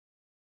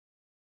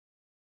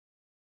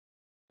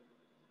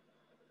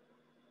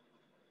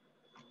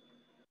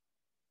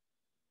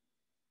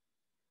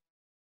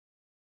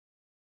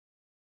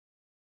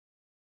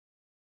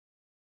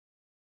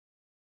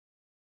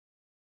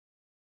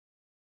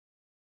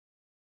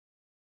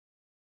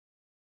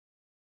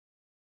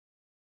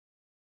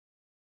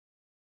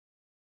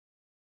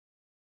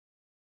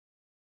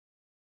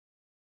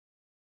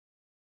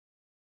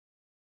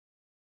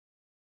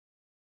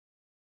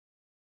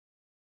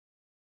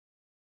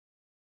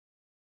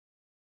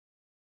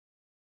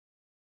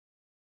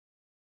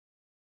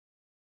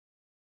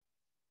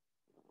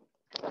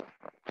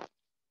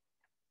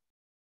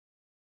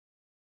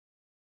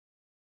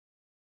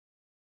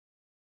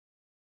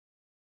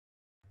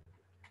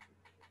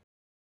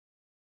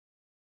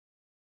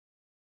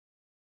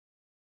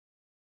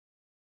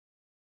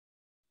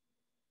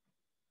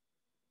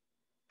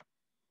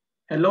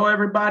Hello,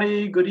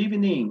 everybody. Good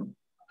evening.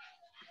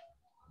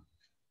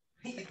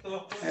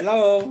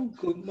 Hello.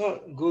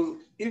 Good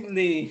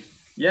evening.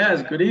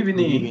 Yes, good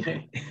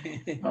evening.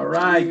 All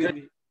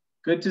right.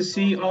 Good to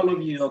see all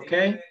of you,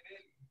 okay?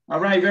 All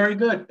right, very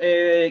good.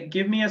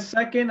 Give me a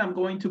second. I'm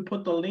going to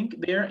put the link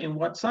there in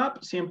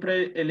WhatsApp.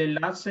 Siempre el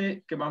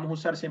enlace que vamos a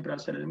usar siempre va a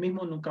ser el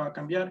mismo, nunca va a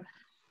cambiar.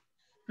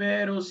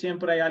 Pero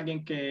siempre hay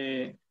alguien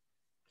que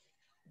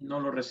no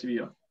lo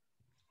recibió.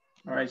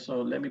 All right,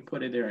 so let me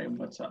put it there in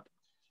WhatsApp.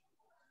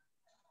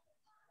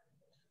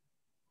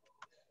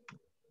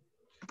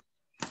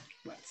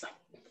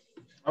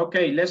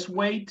 Okay, let's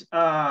wait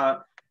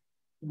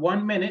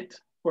 1 minute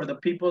for the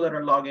people that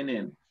are logging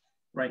in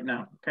right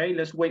now. Okay,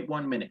 let's wait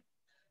 1 minute.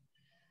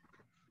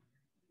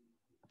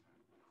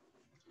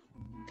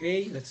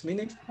 Okay, let's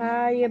minute.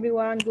 Hi,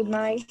 everyone. Good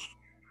night.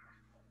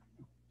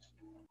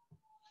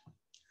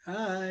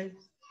 Hi.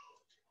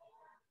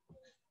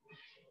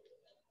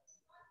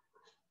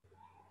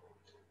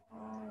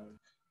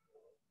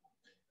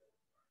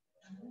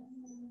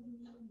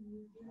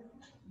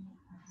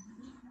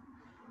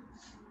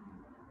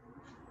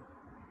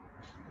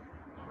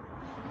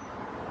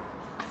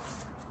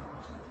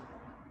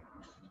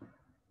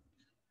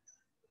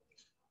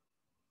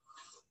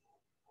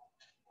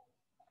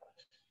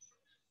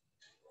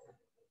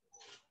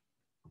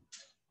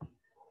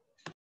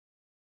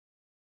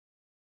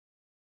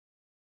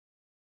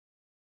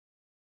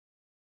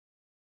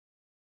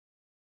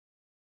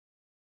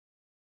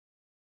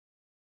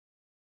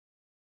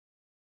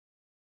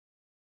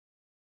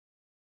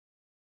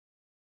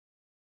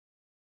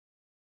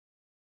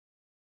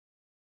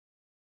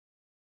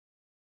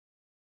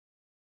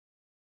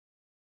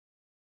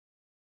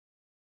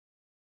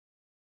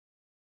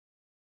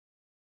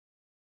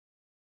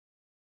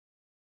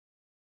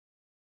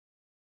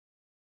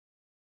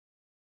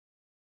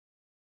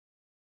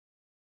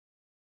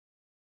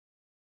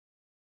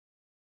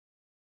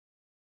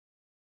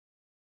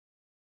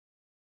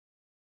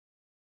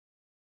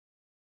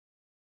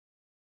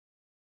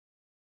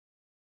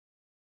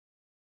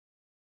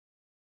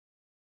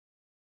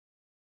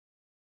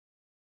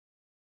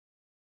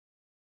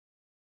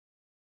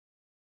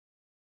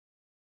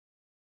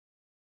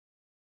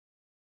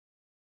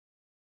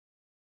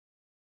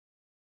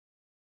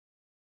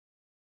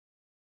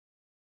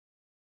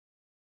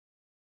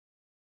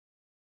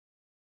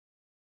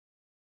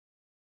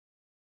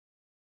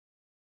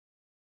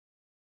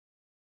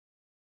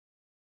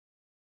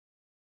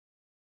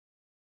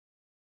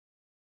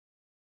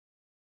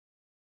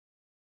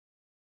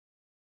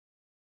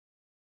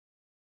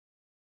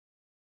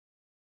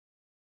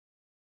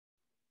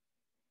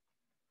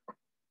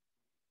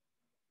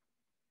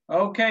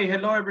 Okay,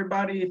 hello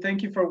everybody.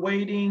 Thank you for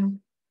waiting.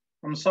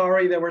 I'm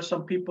sorry there were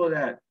some people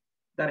that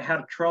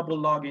had trouble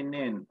logging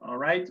in. All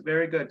right,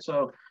 very good.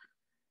 So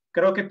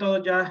creo que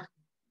todos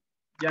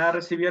ya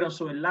recibieron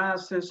su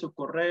enlace, su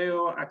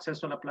correo,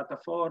 acceso a la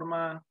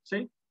plataforma.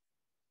 ¿Sí?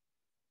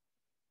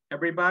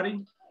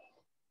 Everybody?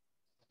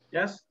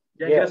 Yes?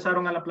 ¿Ya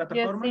ingresaron a la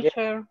plataforma? Yes,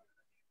 teacher.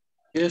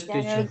 Yes,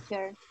 teacher.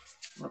 Teacher.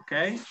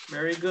 Okay,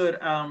 very good.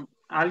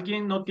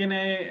 ¿Alguien no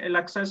tiene el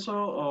acceso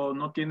o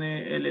no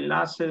tiene el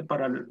enlace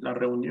para la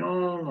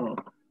reunión o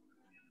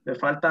le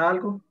falta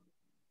algo?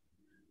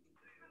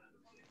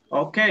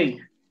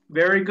 Okay,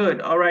 very good.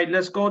 All right,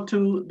 let's go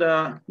to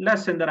the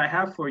lesson that I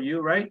have for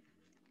you, right?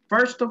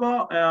 First of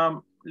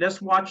all,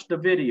 let's watch the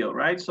video,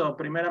 right? So,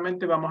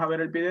 primeramente vamos a ver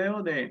el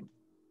video de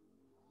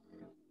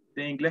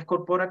Inglés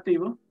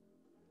Corporativo.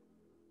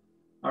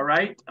 All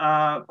right,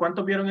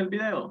 ¿cuántos vieron el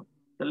video?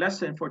 The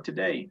lesson for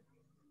today.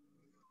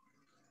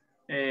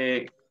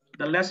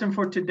 The lesson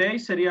for today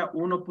sería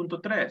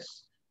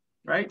 1.3,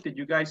 right? Did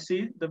you guys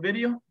see the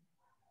video?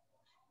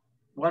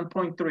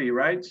 1.3,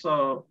 right?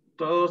 So,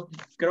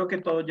 creo que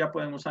todos ya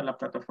pueden usar la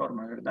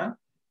plataforma, ¿verdad?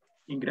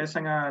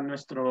 Ingresan a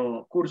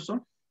nuestro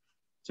curso,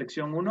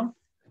 sección 1,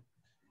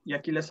 y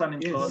aquí les salen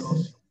todas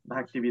las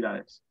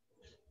actividades.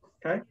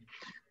 Okay,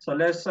 so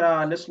let's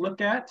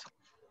look at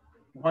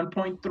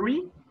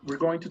 1.3. We're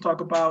going to talk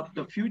about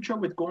the future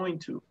with going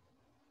to.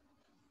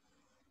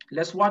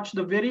 Let's watch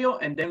the video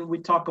and then we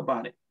talk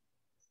about it.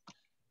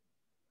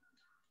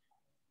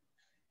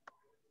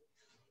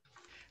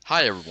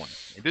 Hi everyone,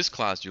 in this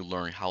class you'll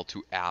learn how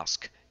to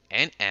ask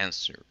and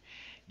answer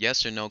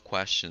yes or no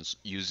questions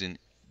using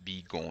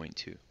be going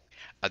to.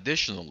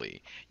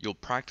 Additionally, you'll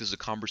practice a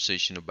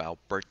conversation about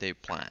birthday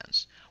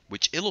plans,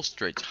 which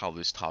illustrates how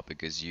this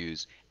topic is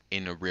used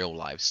in a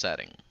real-life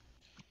setting.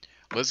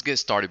 Let's get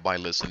started by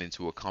listening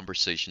to a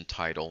conversation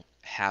titled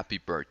Happy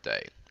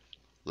Birthday.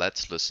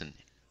 Let's listen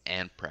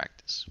and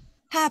practice.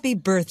 Happy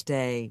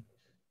birthday.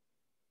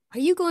 Are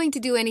you going to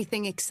do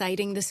anything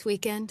exciting this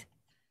weekend?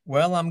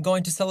 Well, I'm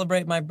going to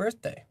celebrate my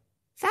birthday.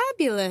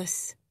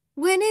 Fabulous.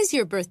 When is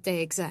your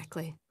birthday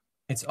exactly?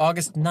 It's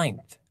August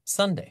 9th,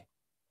 Sunday.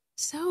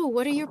 So,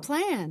 what are your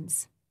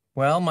plans?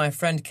 Well, my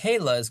friend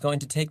Kayla is going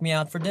to take me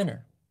out for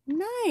dinner.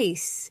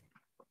 Nice.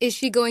 Is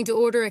she going to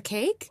order a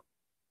cake?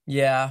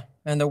 Yeah,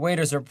 and the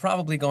waiters are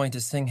probably going to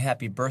sing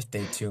happy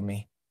birthday to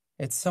me.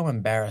 It's so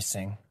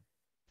embarrassing.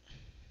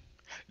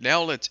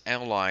 Now let's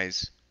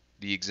analyze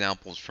the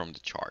examples from the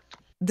chart.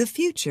 The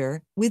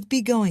future with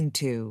be going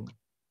to.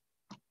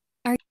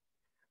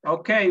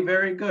 Okay,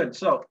 very good.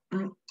 So,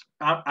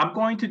 I'm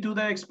going to do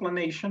the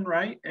explanation,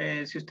 right?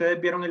 Si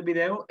ustedes vieron el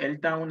video, él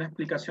da una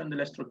explicación de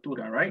la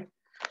estructura, right?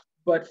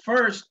 But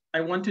first,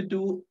 I want to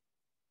do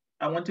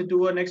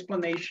an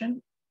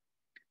explanation.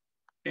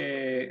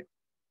 If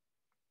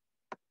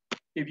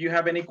you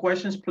have any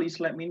questions, please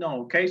let me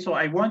know, okay? So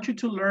I want you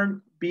to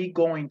learn be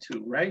going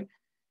to, right?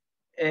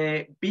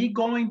 Be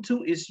going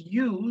to is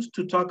used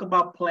to talk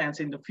about plans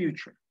in the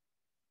future,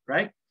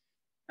 right?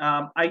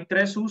 Hay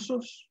tres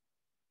usos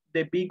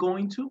de be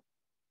going to.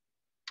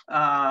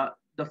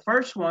 The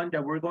first one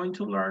that we're going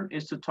to learn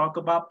is to talk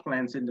about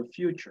plans in the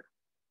future,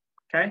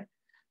 okay?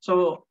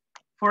 So,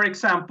 for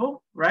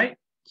example, right?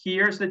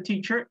 Here's the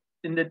teacher,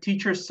 and the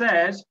teacher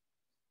says,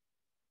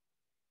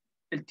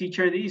 el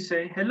teacher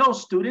dice, hello,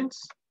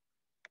 students.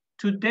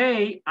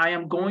 Today, I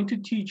am going to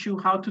teach you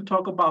how to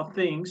talk about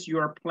things you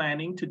are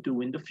planning to do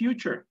in the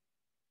future.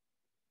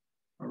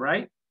 All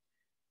right?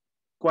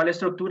 ¿Cuál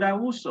estructura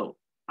uso?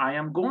 I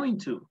am going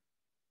to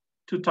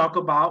talk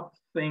about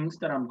things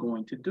that I'm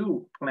going to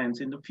do, plans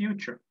in the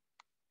future.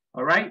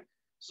 All right?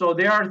 So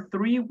there are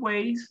three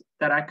ways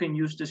that I can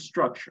use this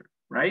structure,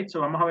 right? So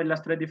vamos a ver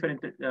las tres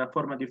diferentes,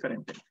 formas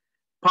diferentes.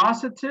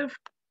 Positive,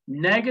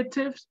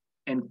 negatives,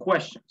 and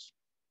questions.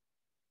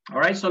 All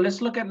right, so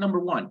let's look at number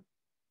one.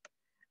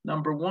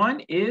 Number one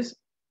is,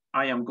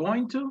 I am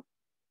going to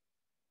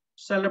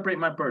celebrate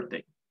my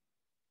birthday.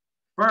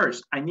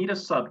 First, I need a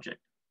subject,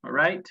 all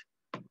right?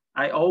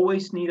 I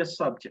always need a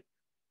subject.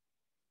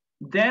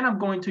 Then I'm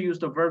going to use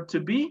the verb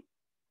to be.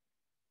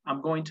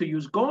 I'm going to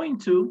use going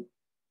to,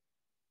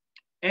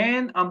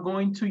 and I'm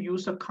going to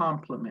use a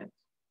complement,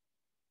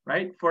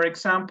 right? For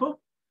example,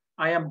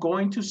 I am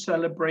going to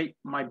celebrate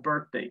my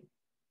birthday,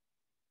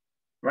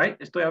 right?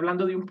 Estoy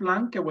hablando de un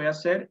plan que voy a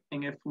hacer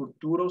en el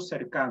futuro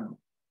cercano.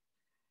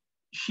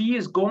 She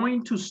is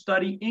going to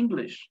study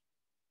English.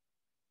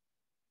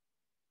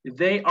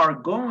 They are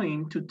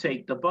going to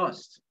take the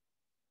bus,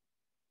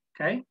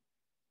 okay?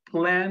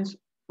 Plans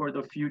for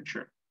the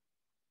future,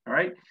 all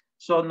right?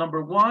 So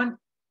number one,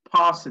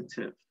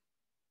 positive.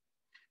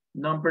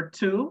 Number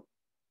two,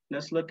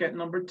 let's look at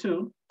number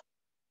two,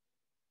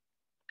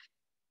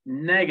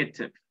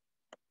 negative,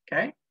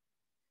 okay?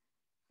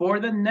 For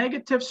the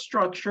negative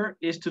structure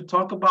is to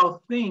talk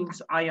about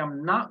things I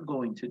am not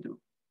going to do,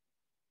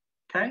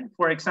 okay?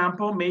 For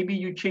example, maybe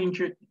you change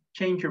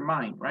your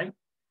mind, right?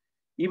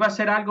 Iba a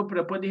hacer algo,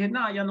 pero después dije,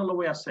 no, ya no lo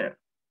voy a hacer,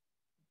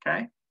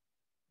 okay?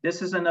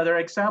 This is another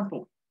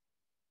example.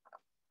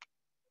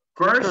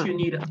 First, you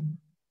need a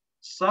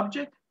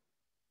subject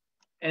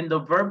and the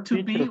verb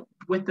to be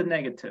with the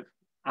negative.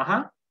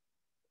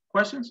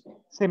 Questions?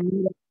 Se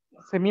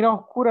mira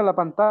oscura la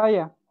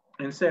pantalla.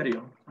 ¿En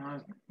serio?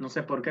 No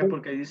sé por qué,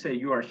 porque dice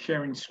you are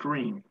sharing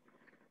screen.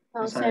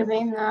 No se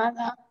ve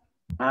nada.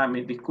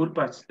 Mis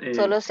disculpas.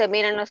 Solo se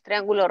miran los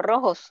triángulos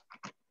rojos.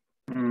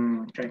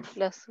 Okay.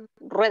 Las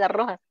ruedas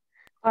rojas.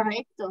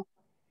 Correcto.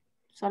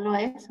 Solo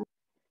eso.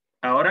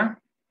 ¿Ahora?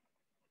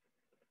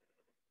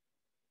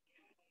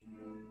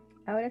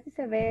 Ahora sí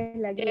se ve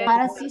la guía.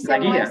 Ahora sí se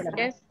muestra.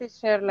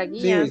 La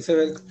guía. Sí, se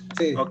ve.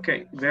 Sí. Ok,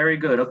 very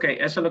good. Ok,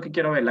 eso es lo que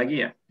quiero ver, la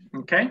guía.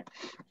 Ok.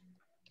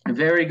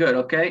 Very good,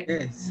 ok.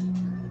 Yes.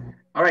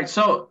 All right,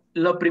 so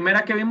la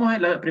primera que vimos,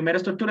 la primera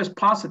estructura es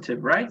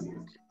positive, right?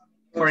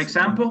 For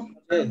example,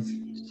 Yes.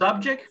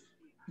 subject,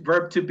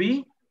 verb to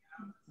be,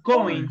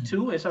 going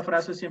to, esa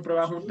frase siempre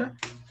va junta,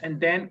 and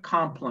then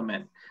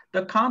complement.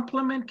 The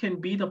complement can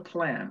be the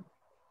plan.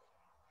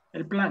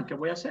 El plan que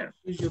voy a hacer.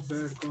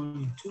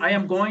 I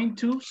am going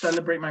to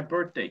celebrate my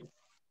birthday.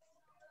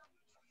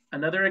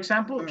 Another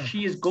example,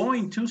 she is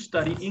going to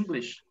study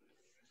English.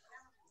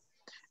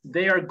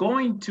 They are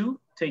going to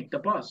take the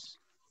bus.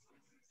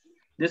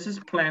 This is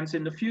plans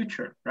in the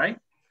future, right?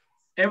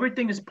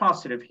 Everything is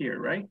positive here,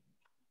 right?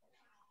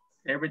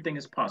 Everything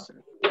is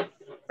positive,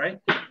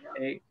 right?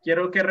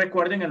 Quiero que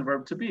recuerden el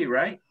verb to be,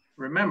 right?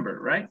 Remember,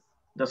 right?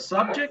 The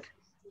subject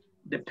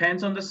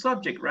depends on the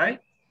subject, right?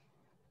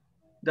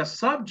 The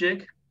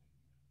subject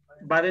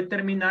va a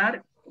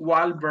determinar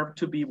cuál verb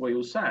to be voy a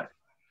usar.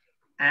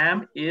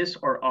 Am, is,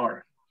 or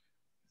are.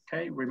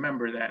 Okay,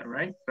 remember that,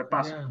 right?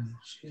 Repaso.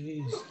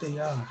 Yeah, they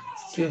are.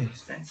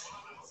 Yes. Okay.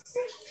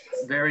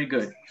 Very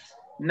good.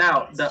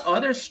 Now, the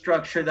other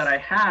structure that I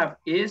have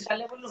is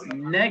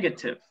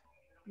negative.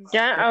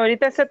 Ya,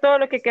 ahorita sé todo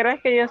lo que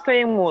querás, que yo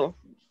estoy en mudo.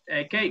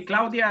 Okay,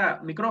 Claudia,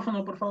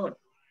 micrófono, por favor.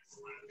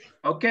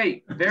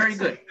 Okay, very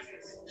good.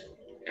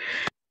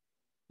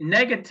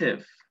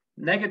 Negative,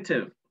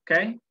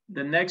 okay?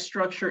 The next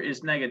structure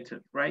is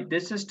negative, right?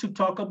 This is to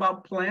talk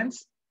about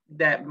plans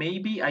that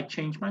maybe I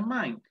change my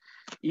mind.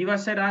 Iba a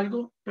hacer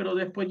algo, pero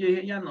después yo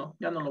dije, ya no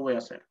lo voy a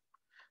hacer.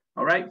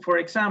 All right, for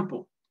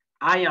example,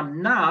 I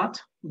am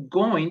not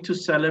going to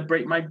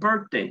celebrate my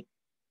birthday.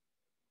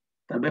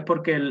 Tal vez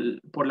porque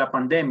por la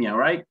pandemia,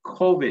 right?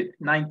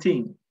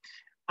 COVID-19.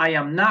 I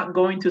am not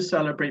going to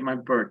celebrate my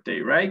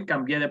birthday, right?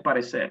 Cambié de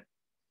parecer.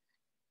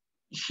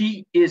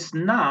 She is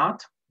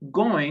not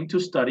going to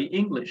study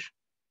English,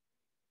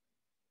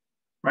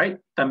 right?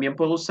 También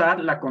puedo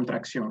usar la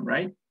contracción,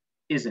 right?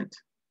 Isn't.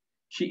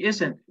 She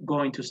isn't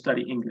going to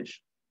study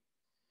English.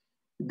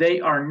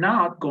 They are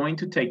not going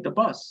to take the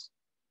bus.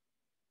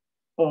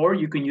 Or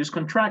you can use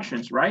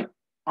contractions, right?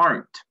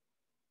 Aren't,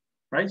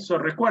 right? So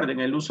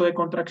recuerden, el uso de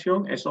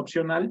contracción es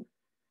opcional.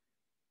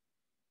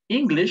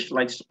 English,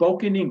 like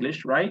spoken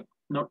English, right?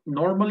 No,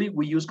 normally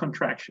we use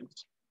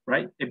contractions,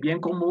 right? Es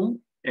bien común,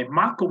 es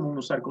más común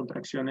usar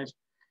contracciones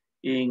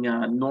in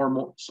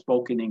normal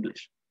spoken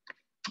English.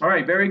 All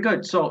right, very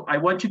good. So I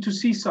want you to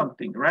see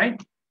something, right?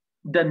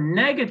 The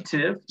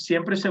negative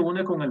siempre se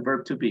une con el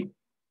verb to be.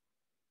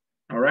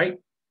 All right?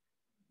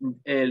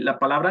 La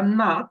palabra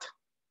not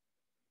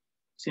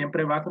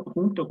siempre va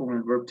junto con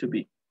el verb to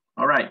be.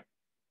 All right.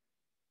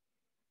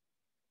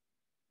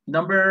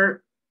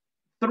 Number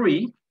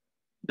 3,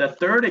 the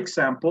third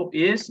example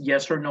is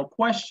yes or no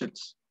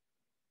questions.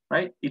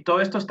 Right? Y todo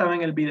esto estaba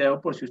en el video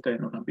por si ustedes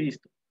no lo han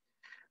visto.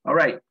 All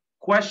right.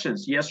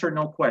 Questions, yes or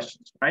no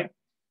questions, right?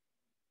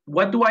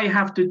 What do I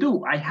have to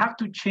do? I have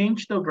to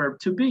change the verb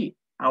to be.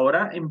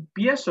 Ahora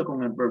empiezo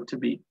con el verb to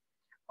be.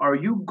 Are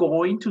you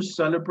going to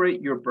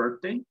celebrate your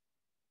birthday?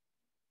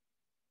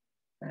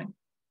 Okay.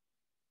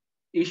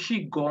 Is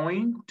she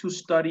going to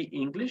study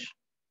English?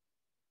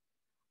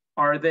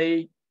 Are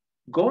they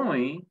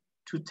going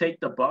to take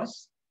the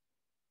bus?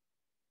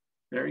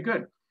 Very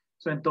good.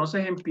 So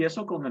entonces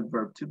empiezo con el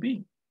verb to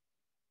be.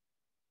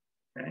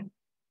 Okay.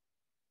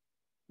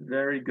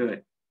 Very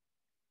good.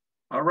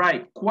 All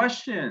right,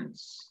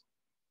 questions.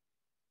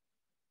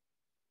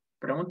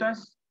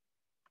 ¿Preguntas?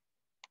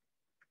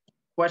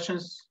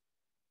 Questions?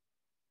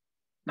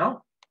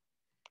 No?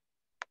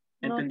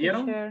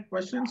 ¿Entendieron? No,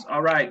 Questions?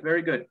 All right,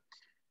 very good.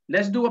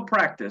 Let's do a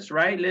practice,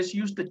 right? Let's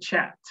use the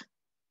chat,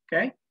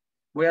 okay?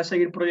 Voy a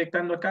seguir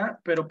proyectando acá,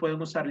 pero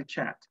pueden usar el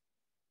chat.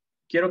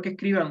 Quiero que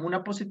escriban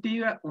una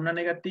positiva, una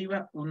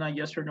negativa, una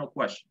yes or no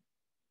question.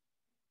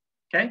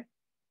 Okay?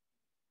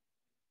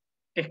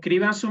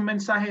 Escriban su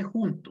mensaje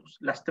juntos,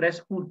 las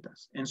tres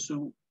juntas en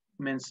su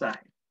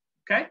mensaje.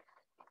 Okay?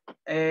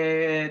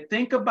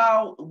 Think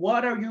about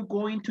what are you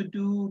going to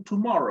do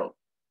tomorrow?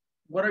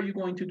 What are you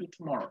going to do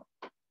tomorrow?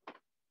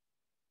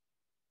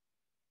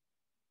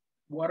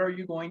 What are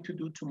you going to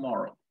do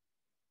tomorrow?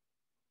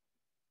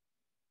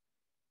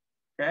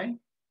 Okay?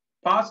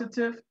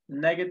 Positive,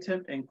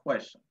 negative, and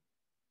question.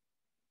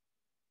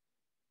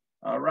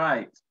 All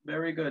right,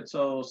 very good.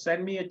 So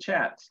send me a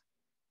chat.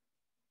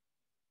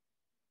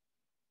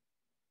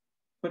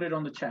 Put it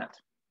on the chat.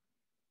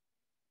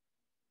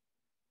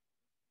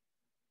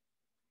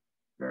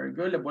 Very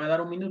good. Le voy a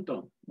dar un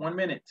minuto. 1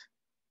 minute.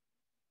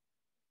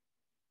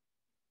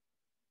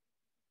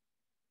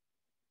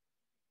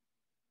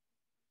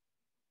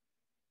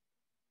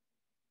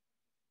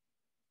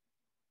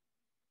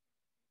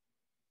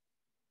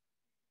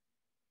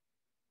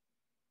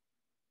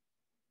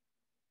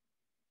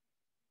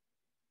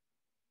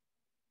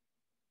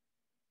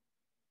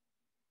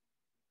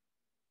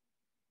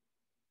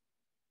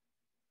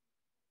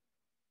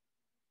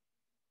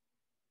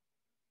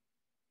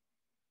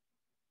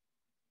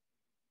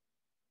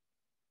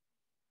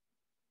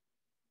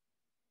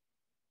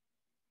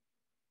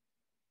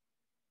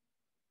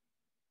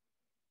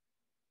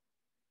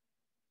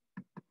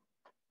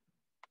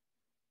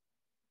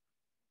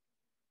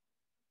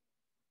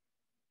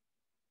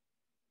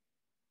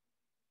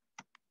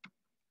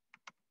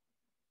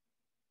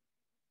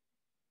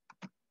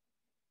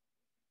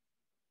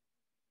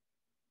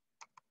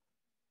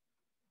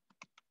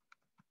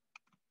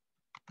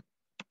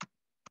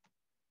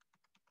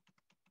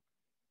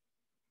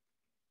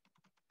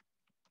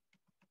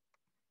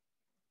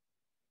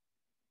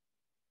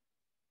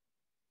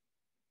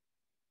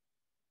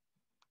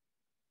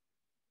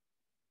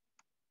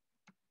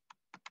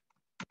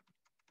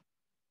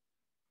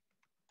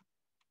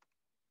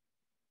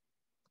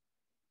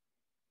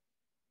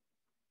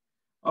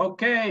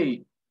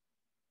 Okay.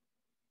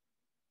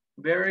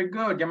 Very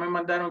good. Ya me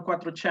mandaron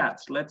 4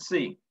 chats. Let's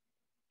see.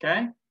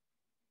 Okay.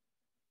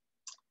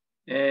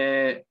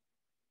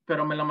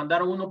 Pero me lo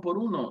mandaron uno por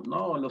uno.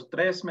 No, los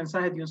 3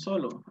 mensajes de un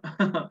solo.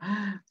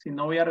 Si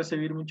no voy a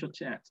recibir muchos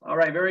chats. All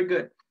right, very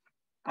good.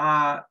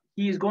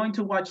 He is going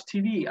to watch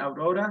TV.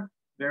 Aurora,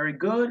 very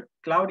good.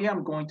 Claudia,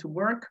 I'm going to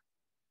work.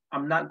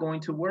 I'm not going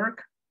to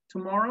work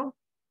tomorrow.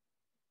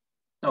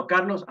 No,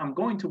 Carlos, I'm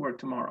going to work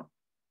tomorrow.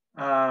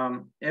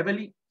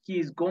 Evelyn, he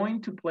is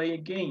going to play a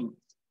game.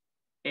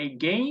 A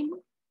game.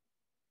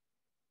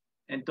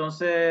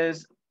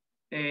 Entonces,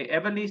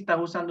 Evelyn está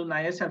usando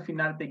una S al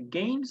final de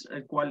games,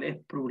 el cual es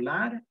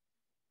plural.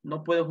 No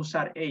puedes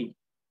usar a.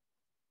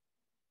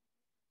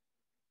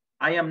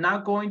 I am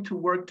not going to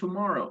work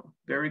tomorrow.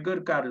 Very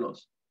good,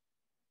 Carlos.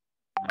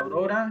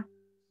 Aurora,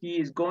 he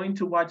is going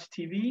to watch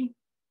TV.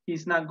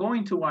 He's not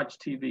going to watch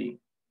TV.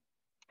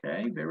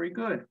 Okay, very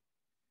good.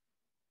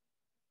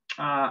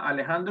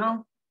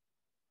 Alejandro,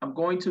 I'm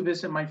going to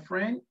visit my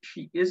friend.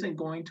 She isn't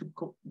going to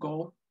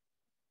go.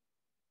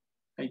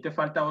 Ahí te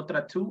falta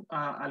otra tú,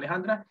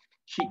 Alejandra.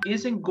 She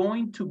isn't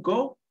going to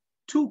go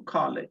to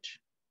college.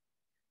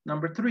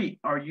 Number 3,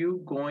 are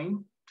you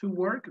going to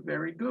work?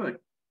 Very good.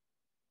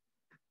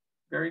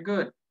 Very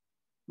good.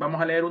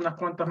 Vamos a leer unas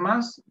cuantas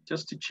más,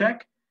 just to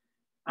check.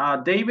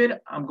 David,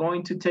 I'm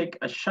going to take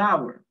a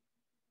shower.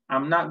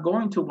 I'm not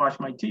going to wash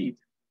my teeth.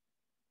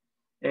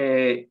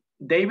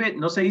 David,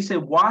 no se dice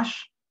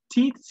wash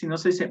teeth, sino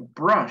se dice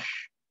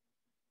brush.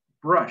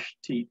 Brush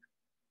teeth.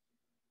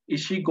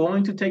 Is she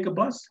going to take a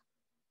bus?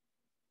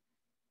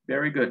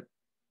 Very good.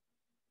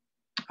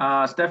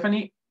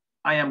 Stephanie,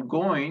 I am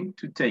going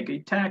to take a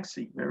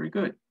taxi. Very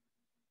good.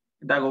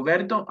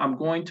 Dagoberto, I'm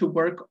going to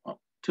work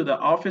to the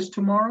office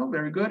tomorrow.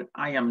 Very good.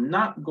 I am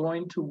not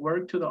going to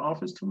work to the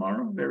office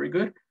tomorrow. Very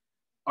good.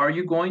 Are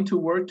you going to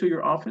work to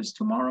your office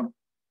tomorrow?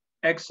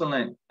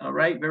 Excellent. All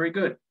right. Very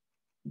good.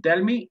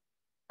 Delmi,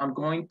 I'm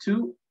going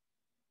to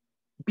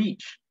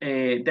beach.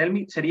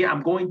 Delmi sería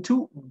I'm going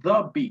to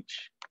the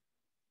beach.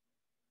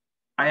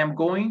 I am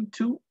going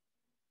to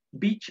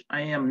beach.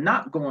 I am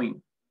not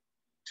going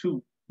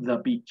to the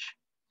beach.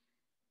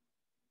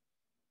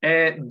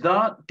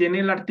 The tiene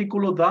el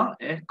artículo the,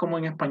 es como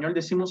en español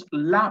decimos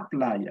la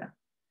playa.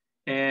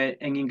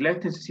 En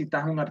inglés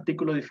necesitas un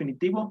artículo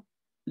definitivo,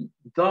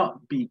 the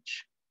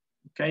beach.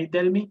 Okay,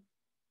 tell me.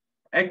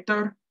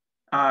 Hector,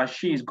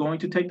 she is going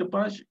to take the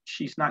bus.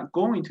 She's not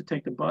going to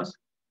take the bus.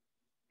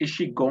 Is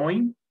she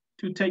going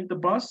to take the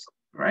bus?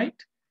 Right?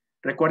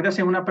 Recuerda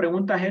si es una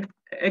pregunta,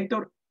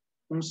 Héctor,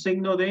 un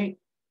signo de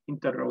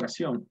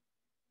interrogación.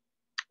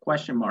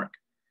 Question mark.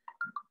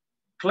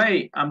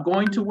 Clay, I'm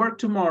going to work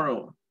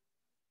tomorrow.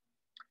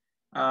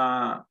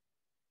 Going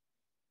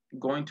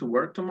to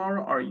work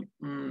tomorrow? Are you?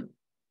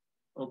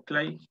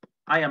 Okay.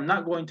 I am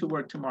not going to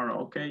work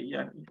tomorrow. Okay,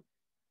 yeah.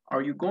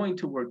 Are you going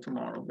to work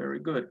tomorrow? Very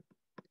good.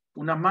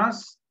 Una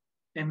más,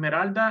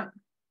 Esmeralda.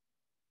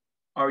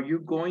 Are you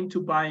going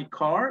to buy a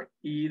car?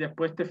 Y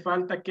después te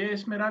falta, ¿qué,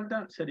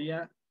 Esmeralda?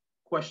 Sería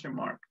question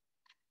mark.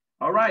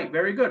 All right,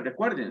 very good.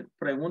 Recuerden,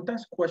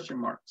 preguntas, question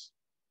marks.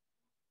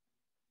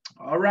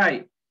 All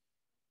right.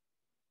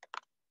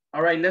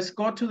 All right, let's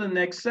go to the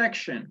next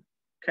section,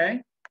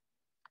 okay?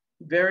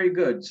 Very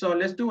good. So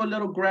let's do a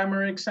little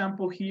grammar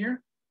example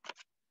here.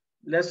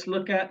 Let's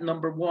look at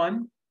number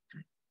 1.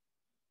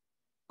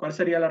 ¿Cuál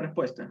sería la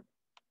respuesta?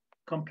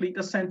 Complete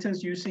the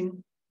sentence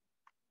using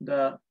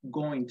the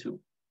going to.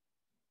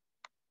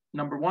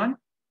 Number 1.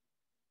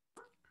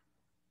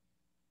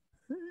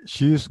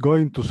 She is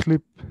going to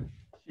sleep.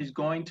 She's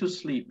going to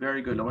sleep.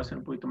 Very good. Lo voy a hacer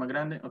un poquito más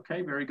grande.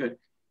 Okay, very good.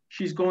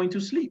 She's going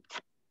to sleep.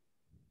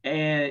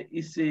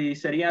 ¿Y si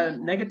sería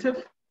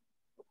negative?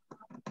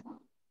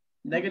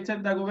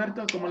 Negative,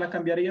 Dagoberto, ¿cómo la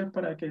cambiaría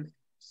para que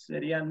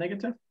sería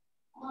negative?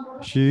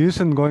 She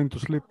isn't going to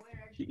sleep.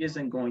 She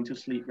isn't going to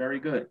sleep. Very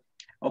good.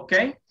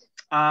 Okay.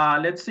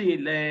 Let's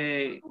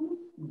see.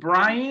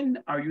 Brian,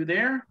 are you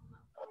there?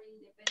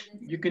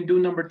 You can do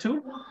number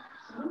 2.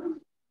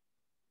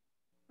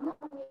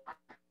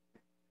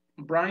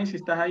 Brian, si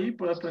estás ahí,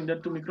 puedes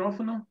prender tu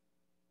micrófono.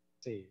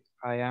 Sí.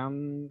 I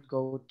am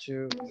going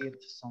to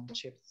eat some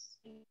chips.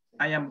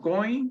 I am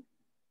going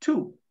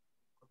to.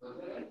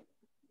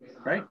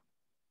 Right?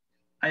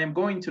 I am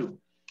going to.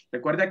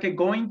 Recuerda que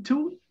going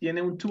to tiene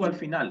un to al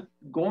final.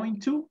 Going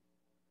to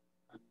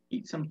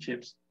eat some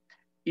chips.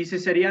 ¿Y si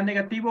sería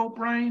negativo,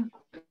 Brian?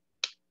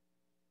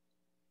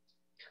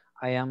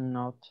 I am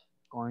not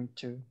going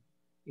to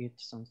eat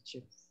some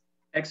chips.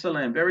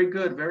 Excellent. Very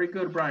good,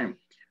 Brian.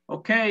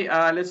 Okay,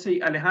 let's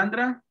see.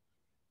 Alejandra,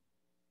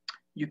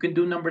 you can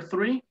do number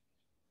 3.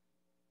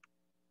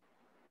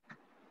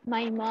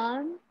 My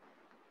mom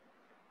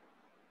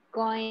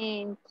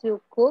going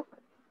to cook.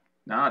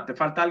 No, te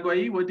falta algo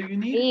ahí. What do you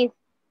need?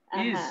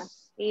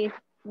 Is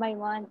my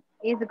mom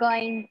is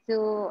going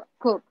to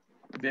cook.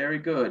 Very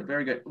good.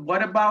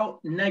 What about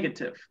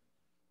negative?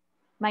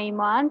 My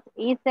mom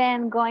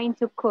isn't going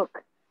to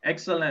cook.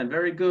 Excellent.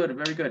 Very good.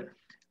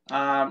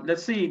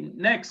 Let's see.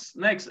 Next,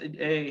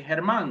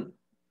 Germán,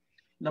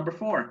 number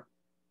 4.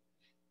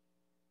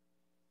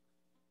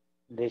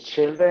 The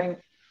children,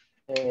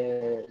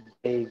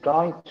 they're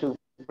going to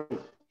play.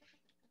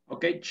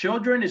 Okay,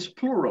 children is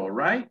plural,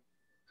 right?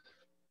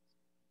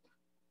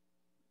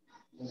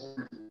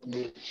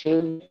 The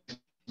children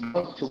are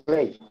going to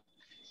play.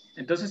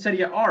 Entonces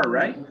sería are,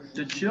 right?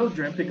 The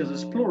children, because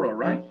it's plural,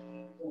 right?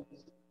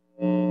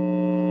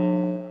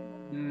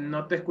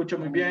 No te escucho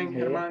muy bien,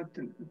 Germán.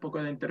 Un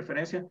poco de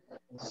interferencia.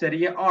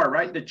 Sería are,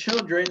 right? The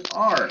children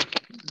are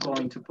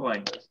going to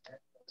play.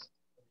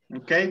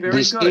 Okay, very good.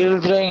 The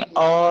children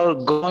are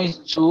going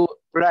to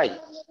play.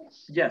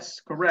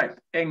 Yes, correct.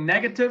 And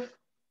negative?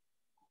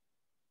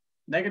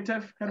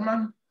 Negative,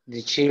 Germán?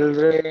 The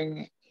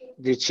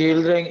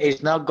children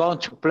is not going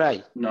to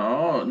play.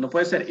 No, no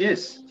puede ser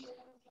is.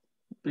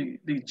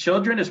 The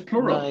children is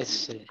plural. No,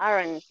 it's,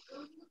 Aren't.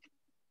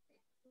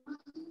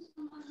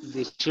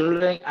 The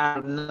children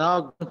are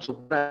not going to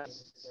cry.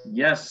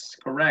 Yes,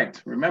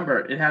 correct. Remember,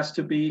 it has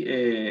to be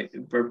a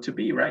verb to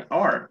be, right?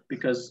 Are,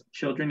 because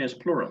children is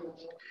plural.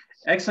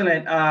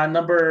 Excellent.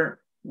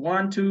 Number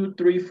 1, 2,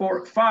 3,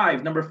 4,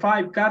 5. Number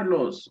 5,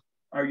 Carlos.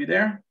 Are you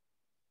there?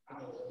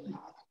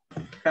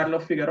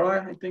 Carlos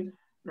Figueroa, I think,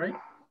 right?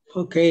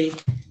 Okay.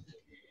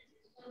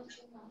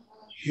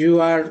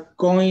 You are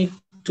going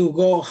to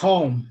go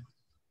home.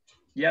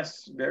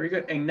 Yes, very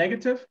good. And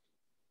negative?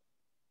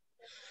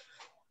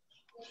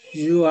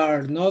 You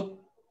are not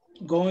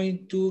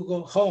going to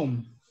go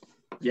home.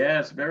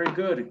 Yes, very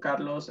good,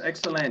 Carlos.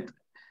 Excellent.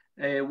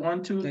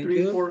 1, 2, Thank 3,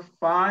 you. 4,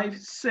 5,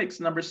 6.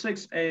 Number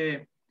 6,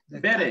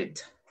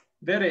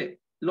 Bere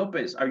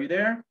Lopez, are you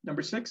there?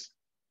 Number 6?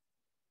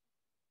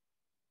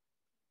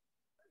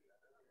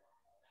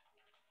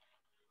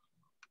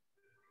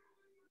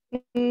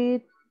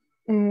 It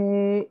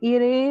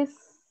is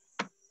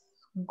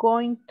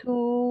going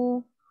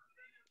to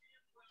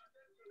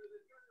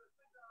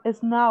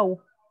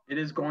snow. It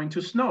is going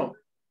to snow.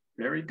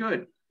 Very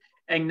good.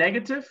 And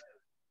negative?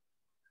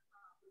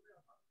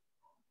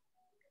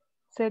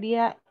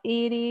 Sería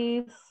it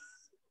is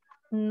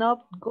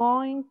not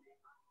going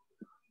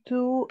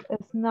to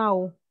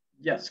snow.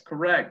 Yes,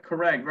 correct.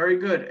 Very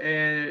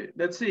good.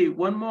 Let's see,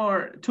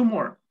 two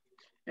more.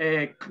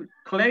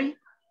 Clay,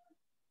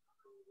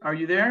 are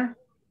you there?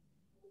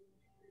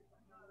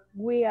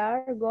 We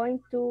are going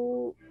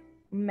to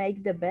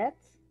make the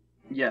bets.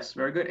 Yes,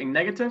 very good. And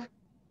negative?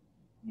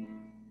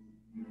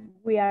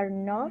 We are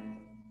not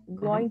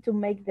going to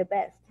make the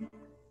best.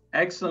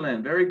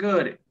 Excellent, very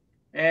good.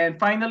 And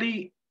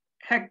finally,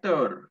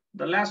 Hector,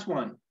 the last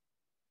one.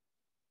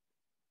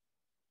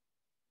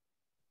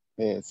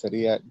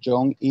 Sería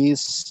John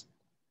is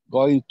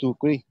going to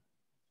cry.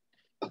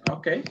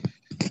 Okay.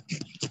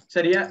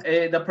 Sería,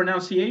 the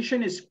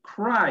pronunciation is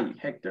cry,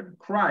 Hector.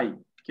 Cry.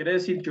 Quiere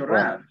decir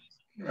llorar,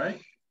 right?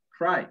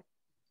 Cry.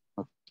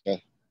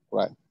 Okay,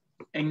 right.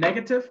 And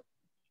negative?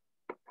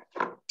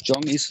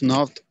 John is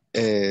not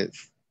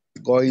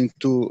going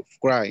to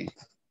cry.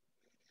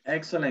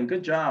 Excellent,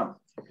 good job.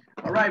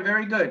 All right,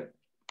 very good.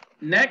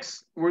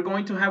 Next, we're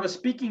going to have a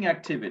speaking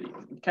activity,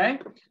 okay?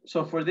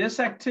 So for this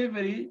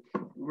activity,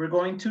 we're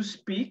going to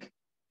speak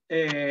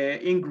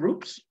in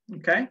groups,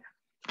 okay?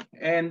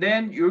 And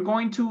then you're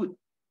going to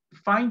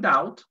find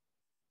out,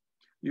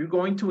 you're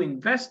going to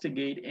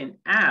investigate and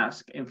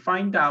ask and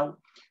find out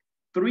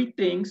 3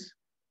 things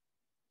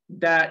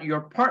that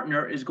your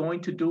partner is going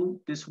to do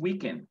this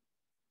weekend.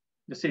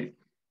 Es decir,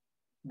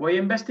 voy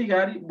a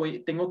investigar,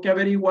 tengo que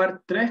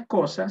averiguar 3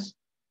 cosas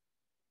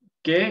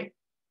que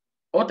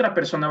otra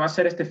persona va a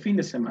hacer este fin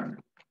de semana.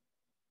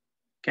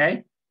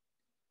 Okay?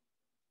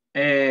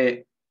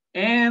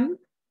 And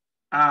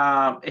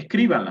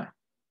escríbanla.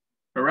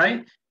 All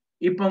right?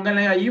 Y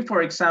pónganle allí,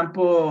 for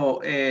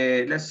example,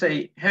 let's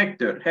say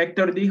Hector.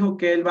 Hector dijo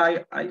que él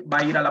va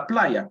a ir a la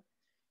playa.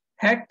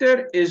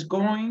 Hector is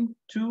going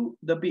to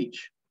the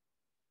beach.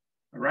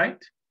 All right?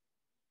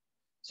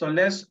 So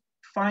let's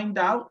find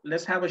out.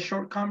 Let's have a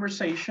short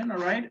conversation. All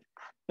right?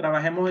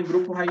 Trabajemos en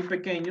grupos ahí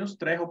pequeños,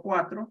 3 o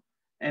 4.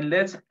 And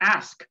let's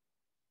ask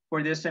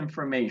for this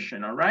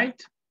information. All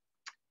right?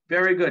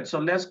 Very good. So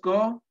let's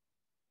go.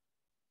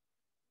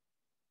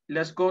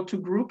 Let's go to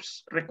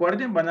groups.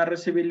 Recuerden, van a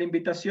recibir la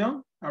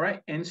invitación, all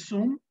right, en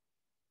Zoom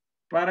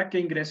para que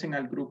ingresen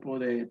al grupo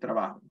de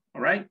trabajo.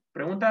 All right?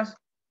 ¿Preguntas?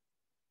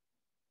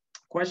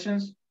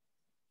 Questions?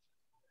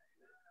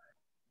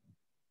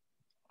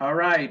 All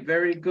right,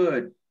 very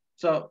good.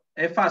 So,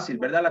 es fácil,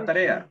 ¿verdad? La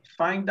tarea.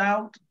 Find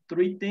out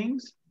 3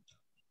 things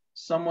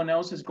someone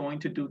else is going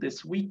to do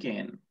this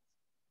weekend.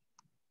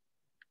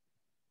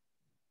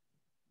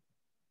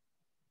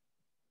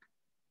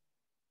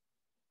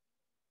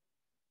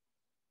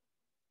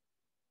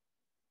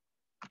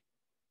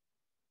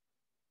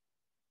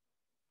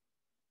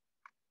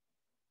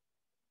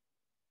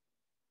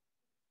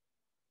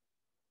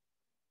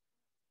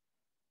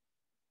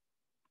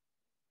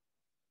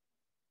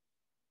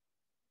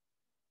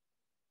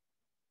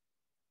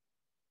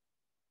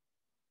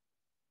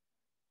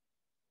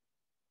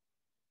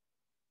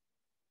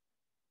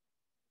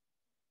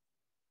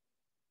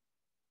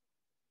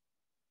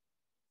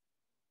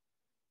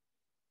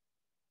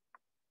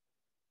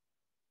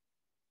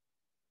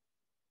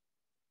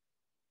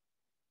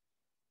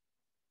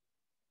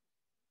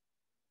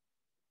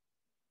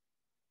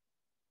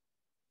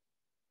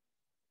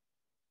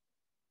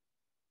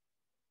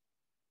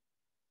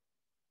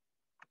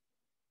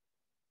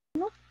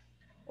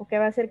 O qué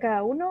va a hacer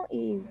cada uno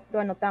y lo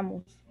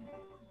anotamos.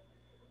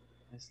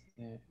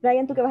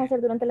 Brian, ¿tú qué vas a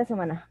hacer durante la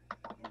semana?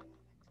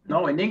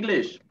 No, in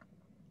English.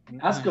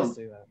 Ask them.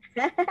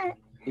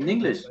 In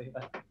English.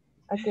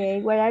 Okay,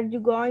 where are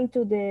you going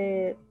to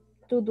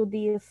do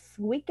this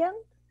weekend?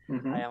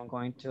 I am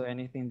going to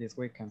anything this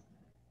weekend.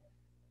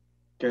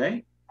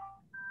 Okay.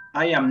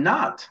 I am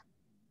not.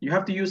 You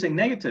have to use a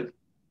negative.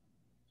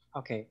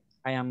 Okay,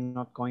 I am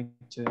not going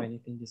to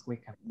anything this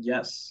weekend.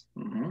 Yes.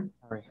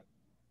 Sorry.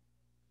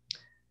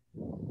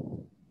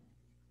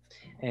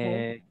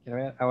 Quiero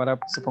ver, ahora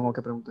supongo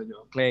que pregunto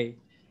yo. Clay.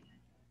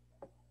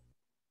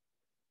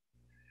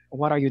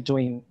 What are you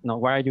doing? No,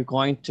 where are you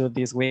going to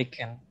this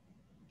weekend?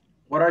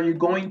 What are you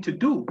going to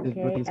do?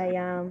 Okay, I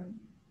am.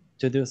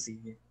 To do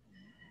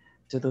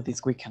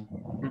this weekend.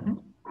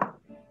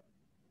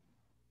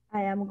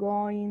 I am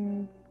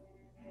going.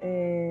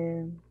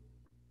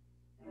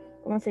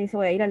 ¿Cómo se dice?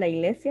 Voy a ir a la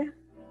iglesia.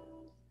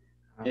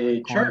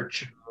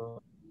 Church.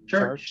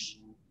 Church.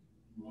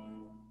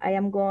 I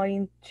am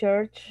going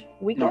church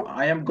weekend. No,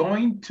 I am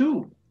going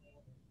to.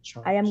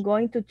 I am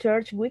going to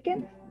church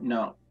weekend.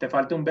 No, te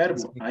falta un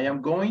verbo. I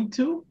am going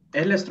to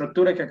es la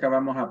estructura que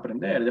acabamos de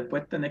aprender.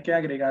 Después tenés que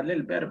agregarle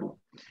el verbo.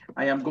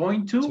 I am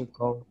going to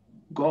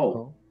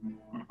go.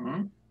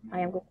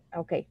 I am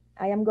okay.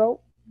 I am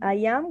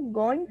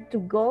going to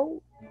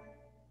go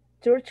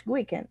church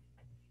weekend.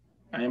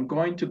 I am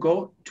going to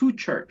go to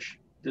church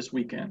this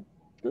weekend.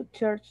 To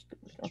church.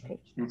 Okay.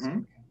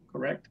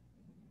 Correct.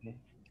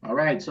 All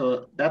right,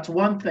 so that's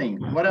one thing.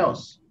 What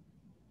else?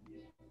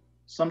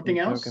 Something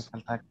else? Creo que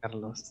falta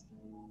Carlos.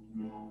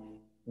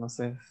 No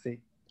sé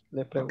si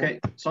le pregunto. Okay,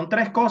 son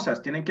tres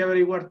cosas. Tienen que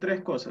averiguar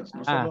tres cosas,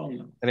 no solo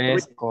una.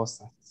 Tres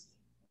cosas.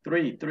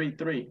 Three.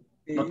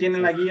 Sí, ¿No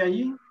tienen la guía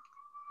allí?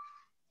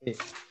 Sí.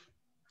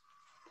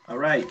 All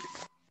right.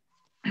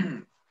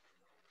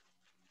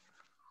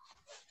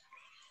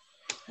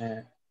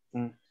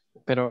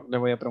 Pero le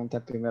voy a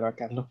preguntar primero a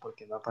Carlos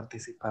porque no ha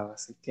participado.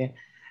 Así que,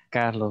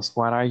 Carlos,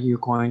 what are you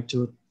going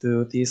to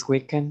do this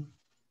weekend?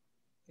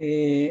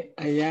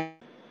 Allá.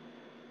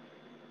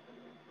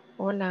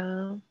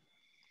 Hola.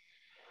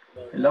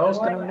 Hello.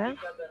 Hola.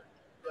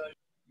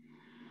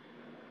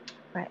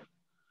 Right.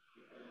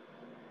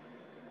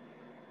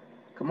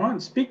 Come on,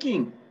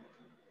 speaking.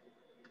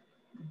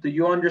 Do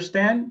you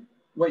understand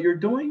what you're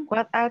doing?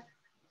 What are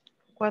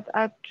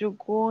you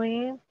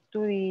going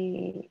to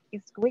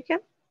this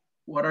weekend?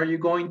 What are you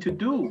going to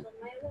do?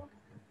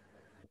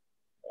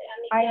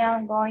 I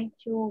am going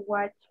to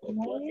watch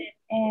movies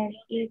and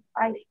eat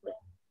ice cream.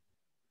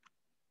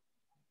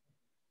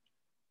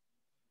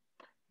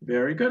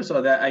 Very good.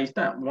 So that ahí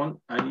está.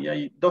 Ahí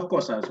hay dos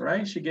cosas,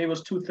 right? She gave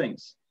us two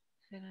things.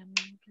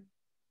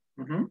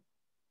 Okay.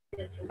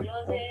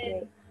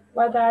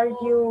 What are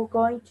you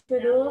going to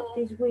do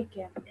this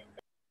weekend?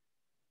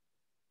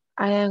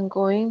 I am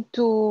going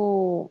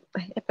to,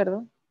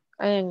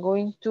 I am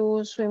going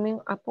to swimming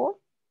a pool.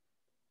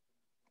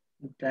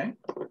 Okay.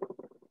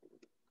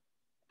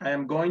 I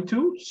am going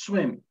to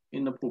swim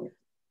in the pool.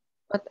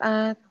 But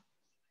I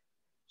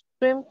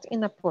swim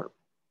in a pool.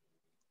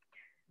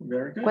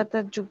 Very good. What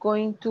are you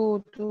going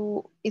to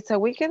do? It's a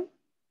weekend?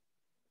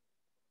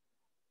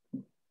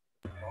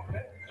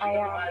 I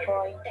am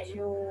going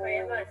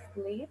to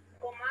sleep.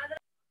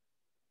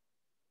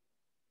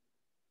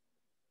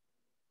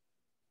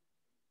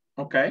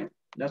 Okay,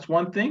 that's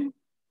one thing.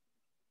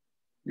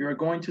 You're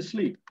going to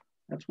sleep.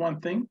 That's one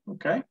thing,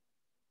 okay?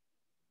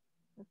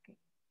 Okay.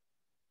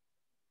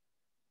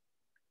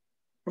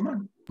 Come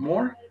on,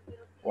 more?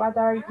 What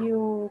are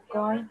you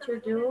going to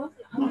do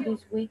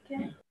this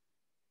weekend?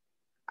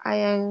 I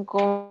am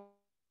going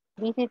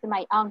to visit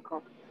my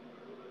uncle.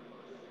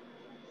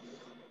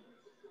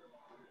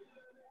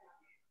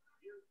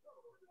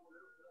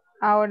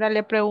 Ahora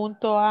le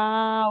pregunto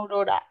a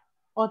Aurora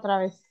otra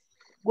vez.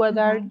 What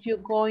are you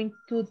going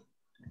to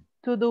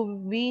do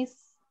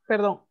this?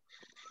 Perdón.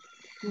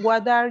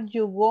 What are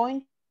you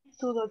going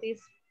to do this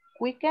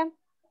weekend?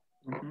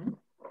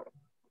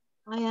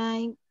 I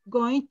am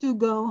going to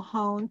go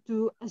home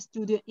to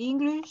study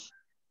English.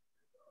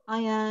 I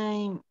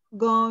am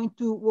going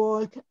to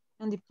walk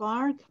in the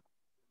park.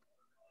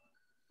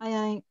 I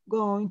am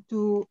going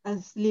to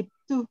sleep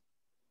too.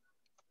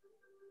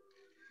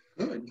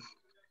 Good,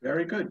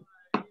 very good.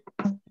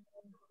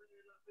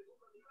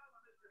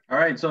 All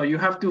right, so you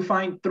have to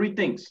find three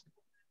things.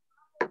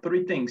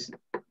 Three things.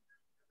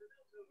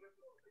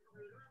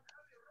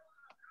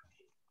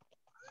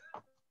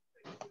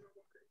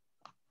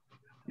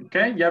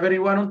 Okay, ¿ya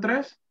averiguaron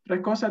tres?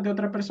 ¿Tres cosas de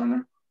otra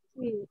persona?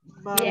 Sí,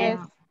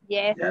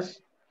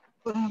 Yes.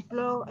 Por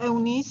ejemplo,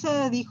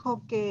 Eunice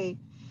dijo que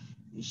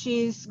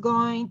she's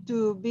going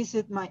to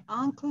visit my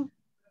uncle.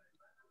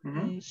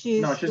 No,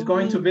 she's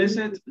going to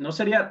visit. No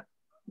sería,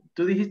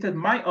 tú dijiste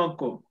my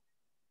uncle.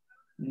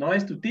 No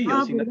es tu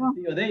tío, sino el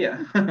tío de ella.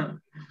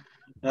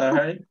 All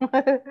right.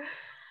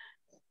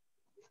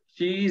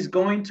 She's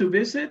going to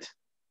visit.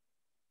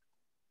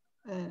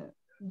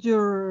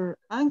 Your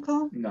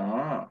uncle?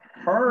 No,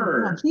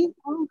 her. No, his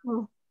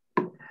uncle.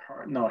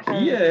 Her. No,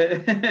 he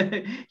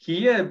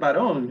es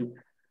varón.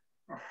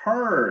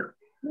 Her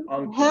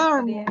uncle.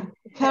 Her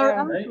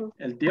uncle. Right?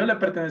 El tío le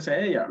pertenece a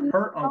ella.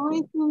 Her uncle.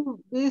 Going to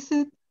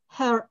visit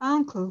her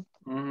uncle.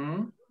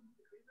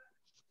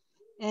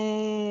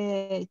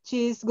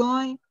 She's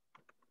going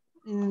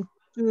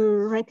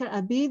to record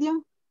a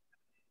video.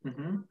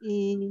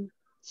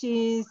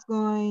 She's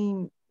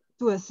going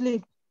to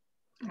sleep.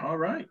 All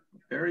right,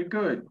 very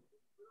good.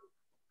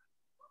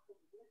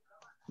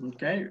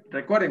 Ok,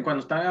 recuerden,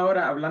 cuando están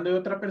ahora hablando de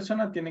otra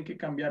persona, tienen que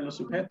cambiar los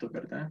sujetos,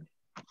 ¿verdad?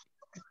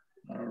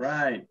 All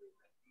right.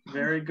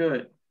 Very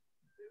good.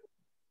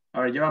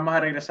 All right, ya vamos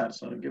a regresar,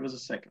 so give us a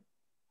second.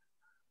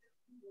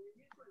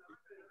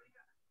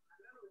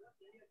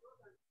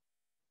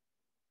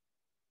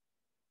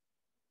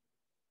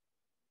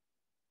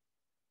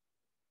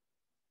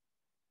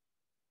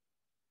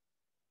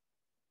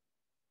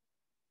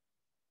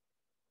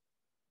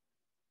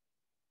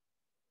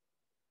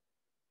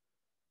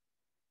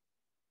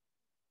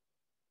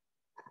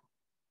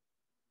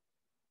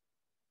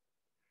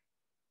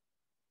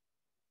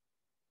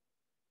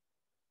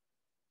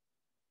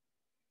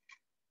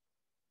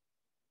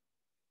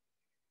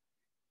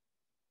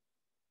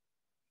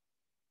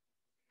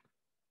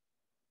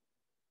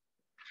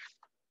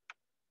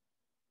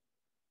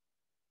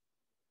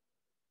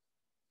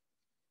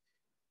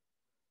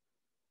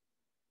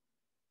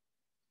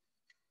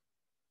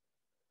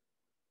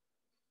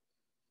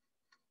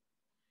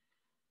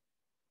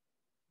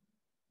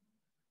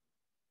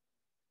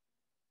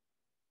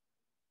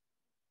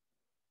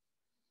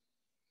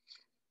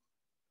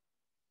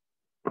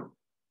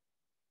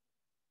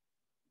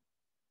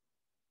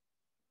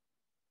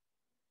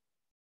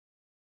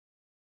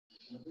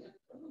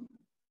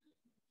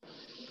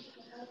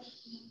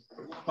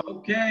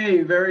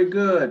 Okay, very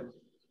good.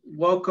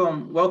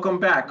 Welcome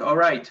back. All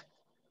right.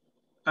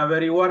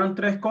 ¿Averiguaron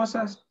tres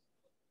cosas?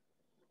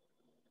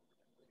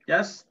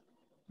 Yes?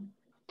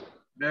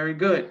 Very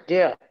good.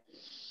 Yeah.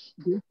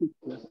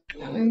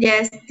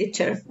 Yes,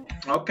 teacher.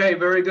 Okay,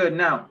 very good.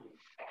 Now,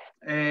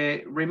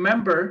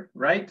 remember,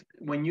 right?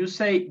 When you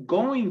say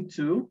going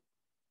to,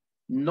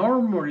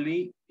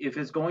 normally, if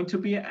it's going to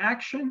be an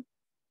action,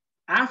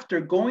 after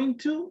going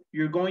to,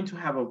 you're going to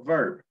have a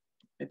verb.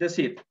 Es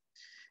decir,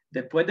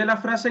 después de la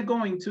frase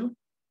going to,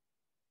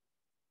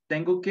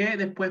 tengo que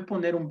después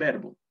poner un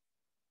verbo.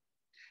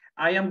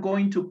 I am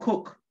going to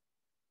cook.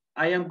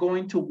 I am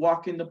going to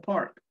walk in the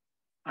park.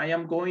 I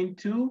am going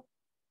to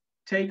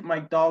take my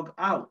dog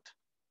out.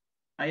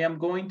 I am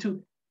going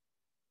to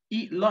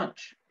eat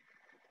lunch.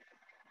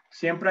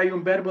 Siempre hay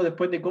un verbo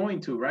después de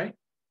going to, right?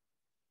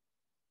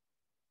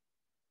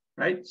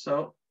 Right?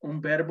 So,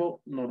 un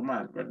verbo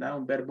normal, ¿verdad?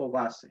 Un verbo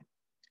base.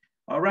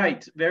 All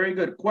right, very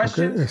good.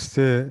 Questions?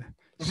 Okay,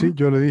 sí,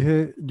 yo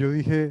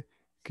dije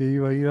que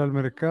iba a ir al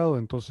mercado,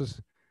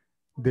 entonces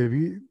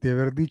debí de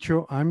haber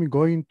dicho I'm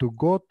going to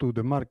go to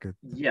the market.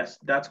 Yes,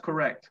 that's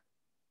correct.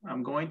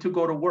 I'm going to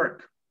go to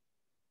work.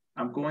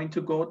 I'm going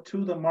to go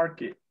to the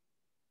market.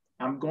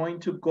 I'm going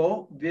to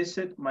go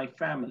visit my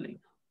family.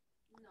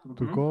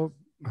 To go,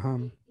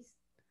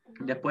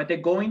 Después de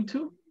going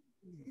to,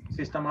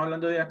 si estamos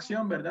hablando de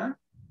acción, ¿verdad?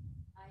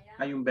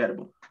 Hay un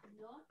verbo.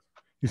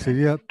 y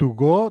sería to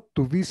go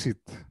to visit.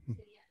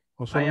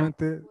 O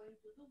solamente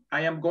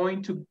I am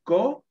going to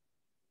go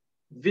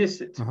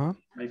visit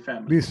my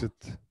family. Visit.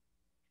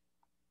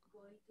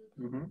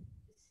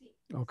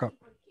 Okay.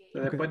 So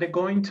después de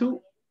going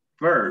to,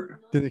 verb.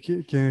 Tiene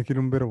que ir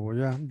un verbo,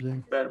 ya,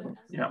 bien. Verbo,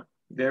 yeah.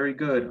 Very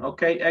good.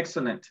 Okay,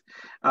 excellent.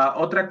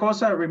 Otra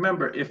cosa,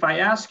 remember, if I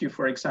ask you,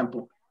 for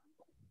example,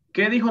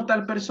 ¿qué dijo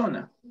tal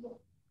persona?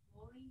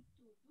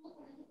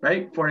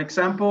 Right? For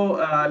example,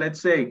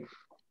 let's say,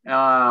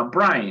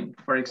 Brian,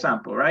 for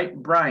example, right?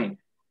 Brian,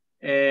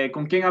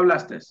 ¿con quién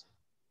hablaste?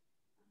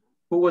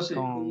 Who was it?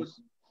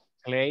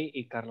 Clay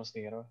y Carlos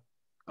Figueroa.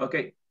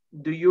 Okay.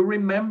 Do you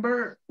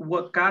remember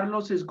what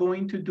Carlos is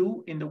going to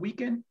do in the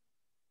weekend?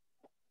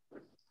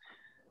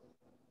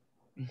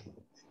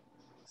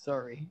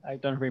 Sorry, I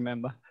don't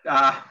remember.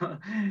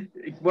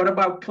 What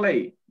about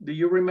Clay? Do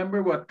you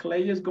remember what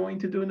Clay is going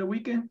to do in the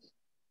weekend?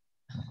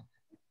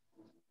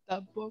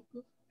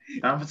 Tampoco.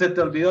 Se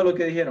te olvidó lo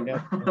que dijeron.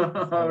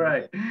 All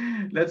right.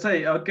 Let's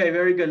say, okay,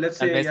 very good. Let's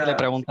say. Tal vez se le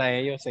pregunta a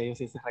ellos sí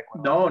se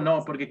recuerdan.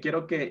 No, porque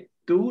quiero que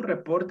tú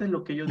reportes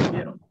lo que ellos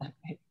dijeron.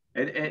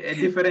 Es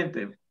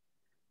diferente.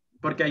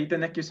 Porque ahí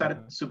tenés que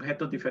usar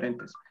sujetos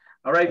diferentes.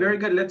 All right, very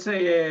good. Let's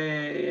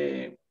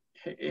say,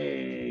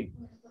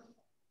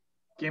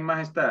 ¿quién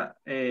más está?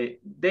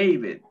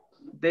 David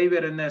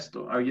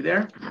Ernesto, are you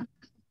there?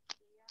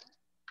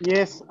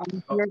 Yes,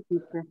 I'm here,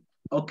 teacher.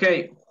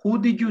 Okay, who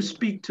did you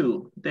speak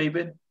to,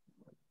 David?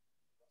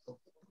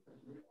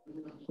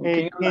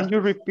 Can you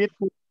repeat?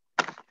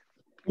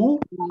 Who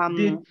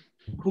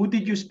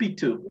did you speak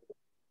to?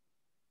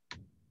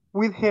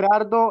 With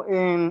Gerardo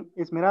and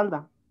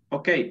Esmeralda.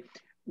 Okay,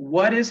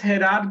 what is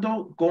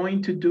Gerardo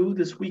going to do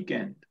this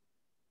weekend?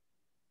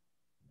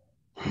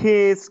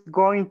 He's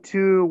going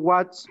to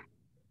watch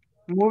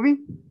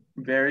movie.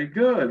 Very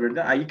good,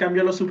 ¿verdad? Ahí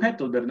cambió los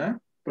sujetos, ¿verdad?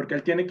 Porque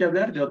él tiene que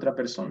hablar de otra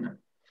persona.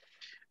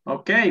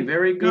 Okay,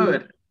 very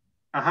good.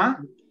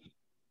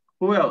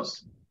 Who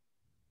else?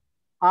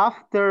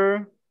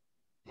 After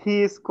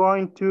he's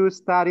going to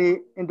study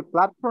in the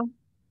platform.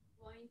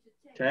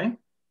 Okay.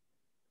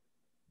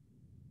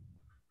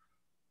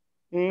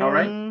 And all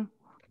right.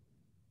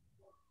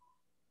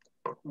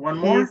 One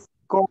more.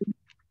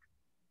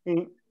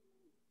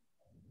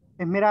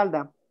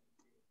 Esmeralda.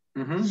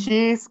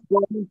 She's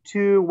going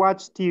to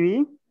watch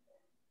TV.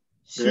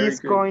 She's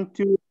going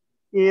to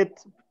eat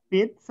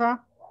pizza.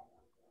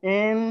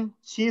 And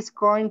she's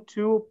going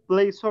to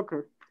play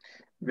soccer.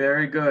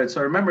 Very good.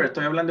 So remember,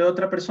 estoy hablando de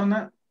otra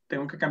persona,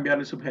 tengo que cambiar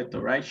el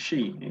sujeto, right?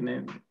 She, and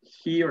then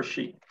he or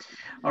she.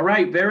 All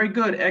right, very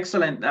good,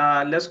 excellent.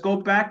 Let's go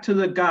back to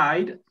the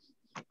guide.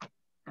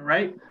 All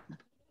right,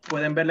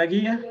 ¿pueden ver la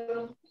guía?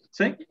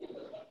 ¿Sí?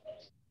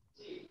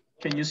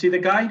 Can you see the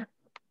guide?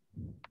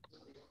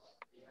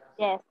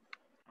 Yes.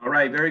 All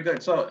right, very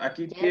good. So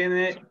aquí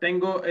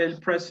tengo el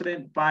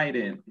President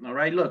Biden. All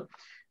right, look,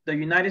 the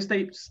United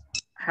States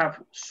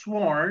have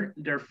sworn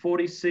their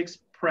 46th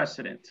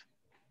president.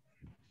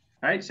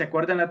 All right, ¿se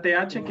acuerdan la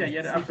TH que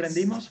ayer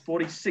aprendimos?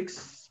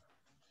 46.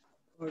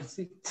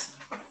 46.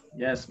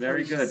 Yes,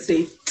 very good.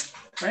 46.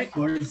 Right?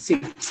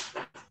 46.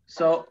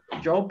 So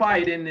Joe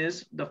Biden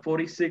is the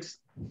 46th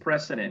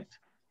president.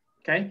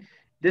 Okay,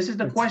 this is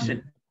the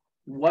question.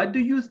 What do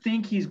you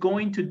think he's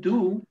going to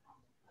do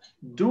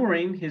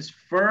during his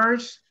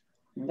first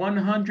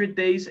 100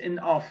 days in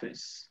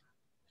office?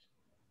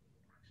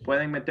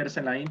 Pueden meterse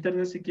en la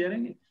internet si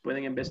quieren,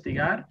 pueden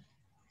investigar,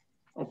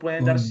 o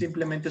pueden dar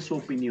simplemente su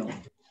opinión.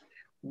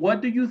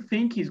 What do you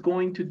think he's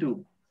going to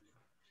do?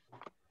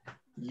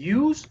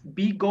 Use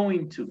be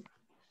going to,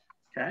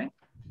 okay?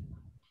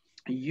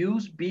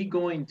 Use be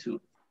going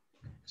to.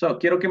 So,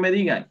 quiero que me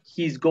digan,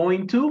 he's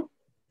going to,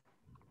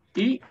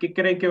 y ¿qué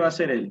creen que va a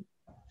hacer él?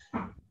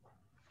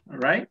 All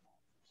right?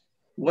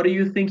 What do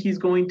you think he's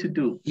going to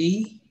do?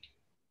 He.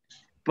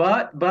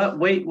 But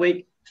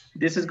wait.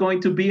 This is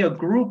going to be a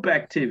group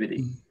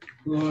activity.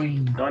 Lo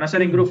van a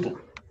hacer en grupo,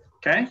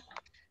 okay?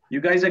 You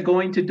guys are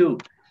going to do.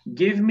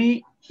 Give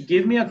me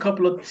a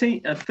couple of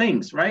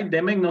things, right?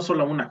 Deme no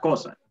solo una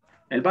cosa.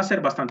 Él va a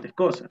hacer bastantes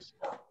cosas,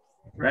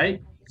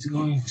 right?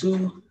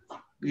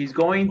 He's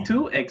going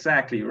to,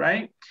 exactly,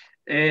 right?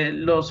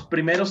 Los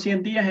primeros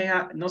 100 días es,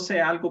 no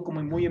sé, algo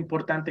como muy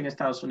importante en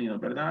Estados Unidos,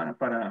 ¿verdad?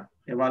 Para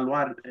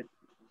evaluar el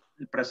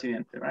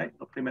presidente, right?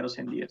 Los primeros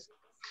 100 días.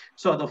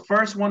 So the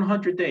first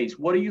 100 days,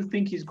 what do you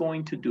think he's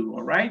going to do,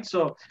 all right?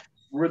 So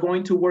we're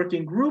going to work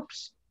in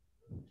groups.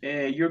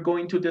 You're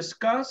going to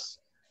discuss.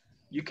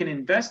 You can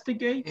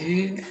investigate,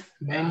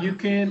 and you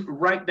can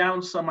write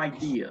down some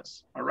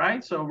ideas, all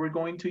right? So we're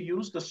going to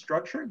use the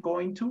structure,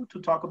 going to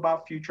talk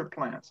about future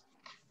plans.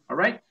 All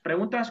right,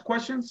 preguntas,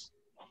 questions?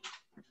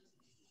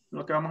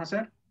 Lo que vamos a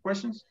hacer,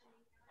 questions?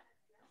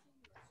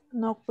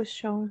 No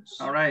questions.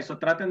 All right, so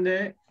traten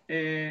de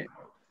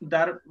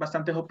dar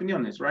bastantes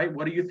opiniones, right?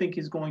 What do you think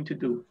he's going to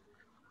do?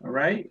 All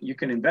right, you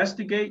can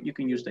investigate, you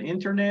can use the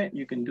internet,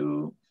 you can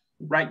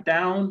write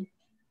down.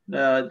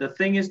 The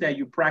thing is that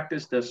you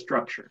practice the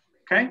structure,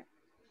 okay?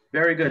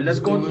 Very good, let's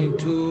go.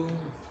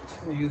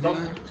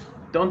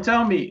 Don't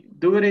tell me,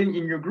 do it in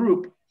your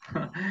group.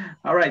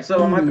 All right, so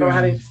vamos a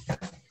trabajar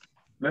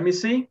let me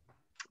see.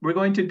 We're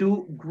going to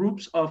do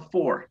groups of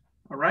 4,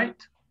 all right?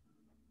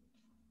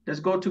 Let's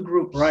go to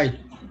groups. Right.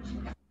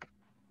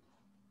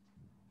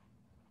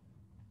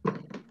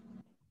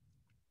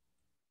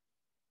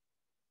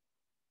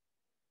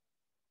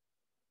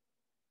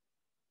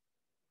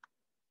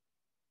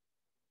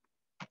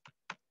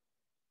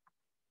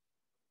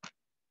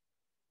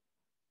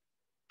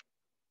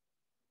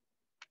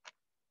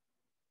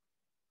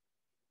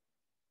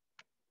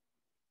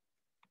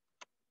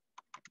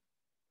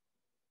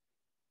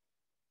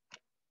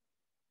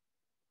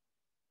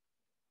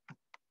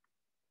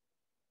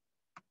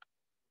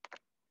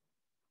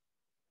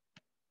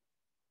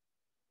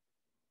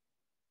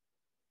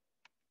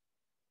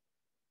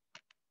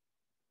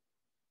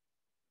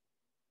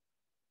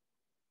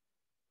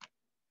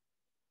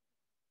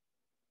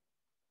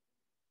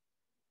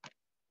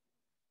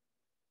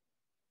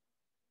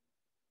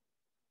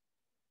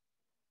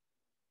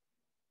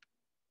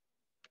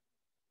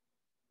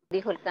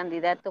 Dijo el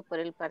candidato por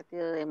el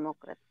Partido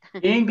Demócrata.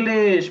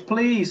 English,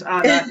 please,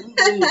 Ana.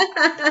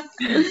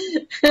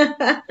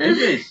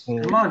 English,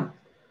 come on.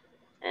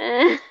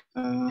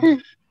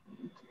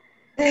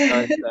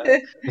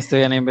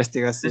 Estoy en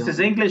investigación. This is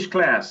English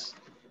class.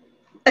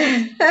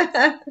 The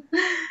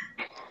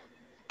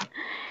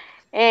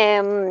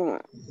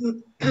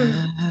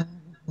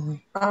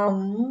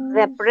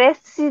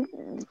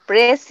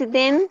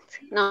president,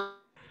 no.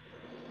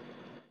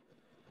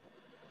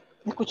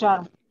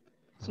 Escucharon.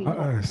 Sí.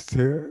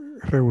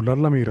 Regular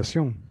la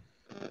migración.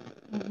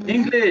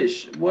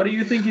 English, what do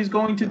you think he's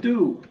going to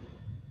do?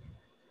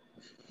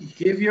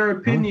 Give your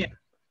opinion.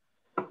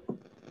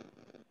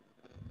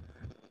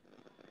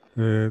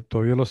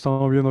 Todavía lo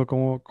estamos viendo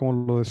como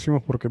lo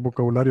decimos porque es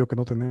vocabulario que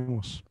no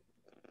tenemos.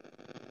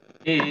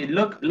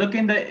 Look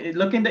in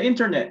the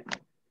internet.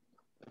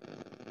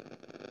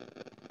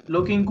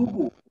 Look in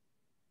Google.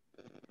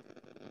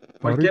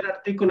 Cualquier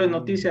artículo de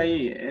noticia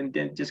ahí, and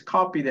then just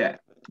copy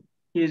that.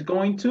 He is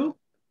going to.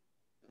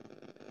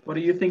 What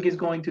do you think he's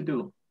going to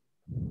do?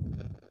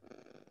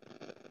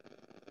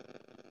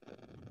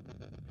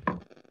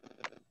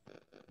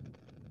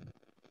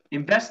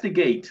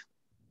 Investigate.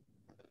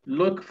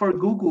 Look for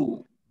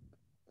Google.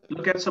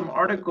 Look at some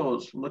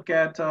articles. Look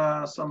at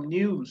some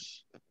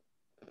news.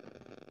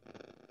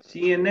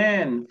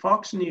 CNN,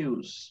 Fox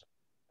News.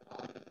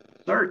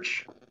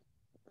 Search.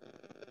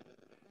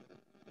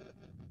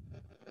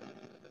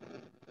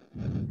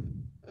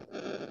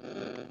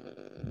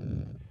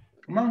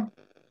 Come on.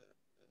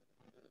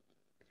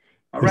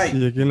 All Y right.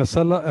 sí, aquí en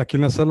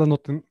la sala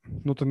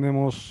no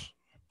tenemos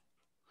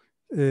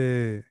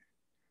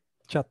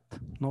chat,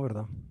 ¿no?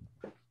 ¿Verdad?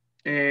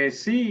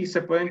 Sí,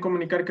 se pueden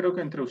comunicar creo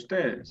que entre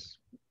ustedes,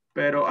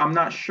 pero I'm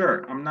not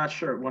sure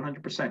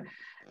 100%.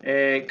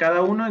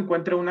 Cada uno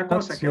encuentre una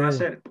cosa. ¿Qué va a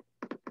hacer?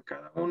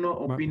 Cada uno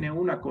opine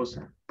una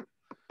cosa.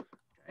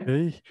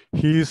 Okay.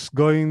 He's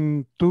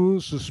going to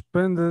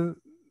suspend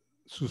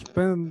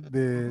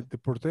the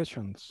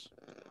deportations.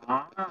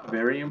 Ah,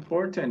 very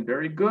important.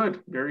 Very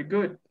good. Very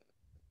good.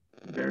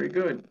 Very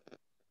good.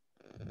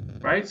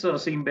 Right? So,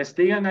 si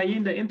investigan ahí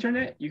in the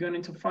internet, you're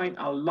going to find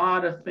a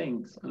lot of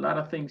things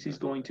he's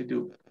going to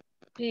do.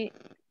 He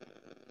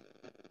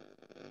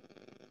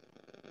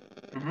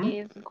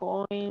is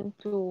going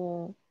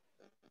to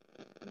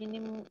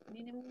minimum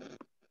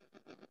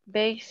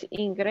base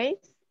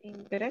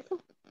ingreso,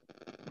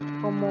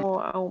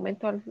 como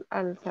aumento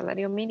al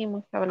salario mínimo,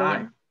 estaba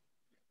leyendo.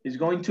 He's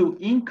going to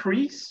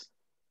increase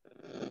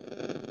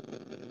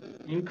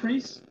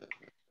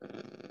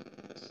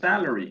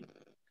salary.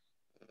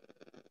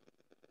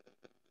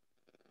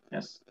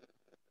 Yes.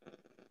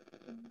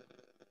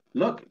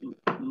 Look,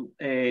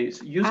 use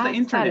the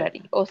internet.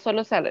 Salary o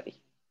solo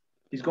salary.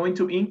 He's going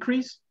to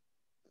increase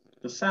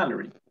the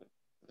salary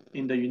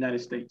in the United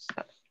States.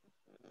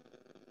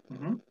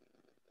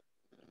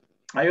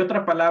 Hay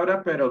otra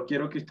palabra, pero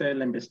quiero que ustedes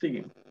la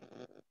investiguen.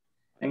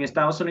 En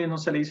Estados Unidos no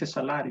se le dice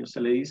salario, se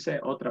le dice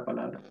otra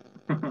palabra.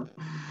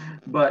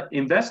 But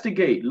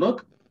investigate,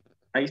 look,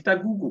 ahí está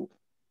Google.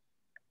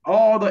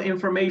 All the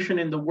information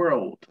in the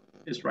world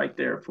is right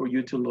there for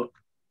you to look.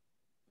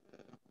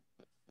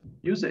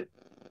 Use it.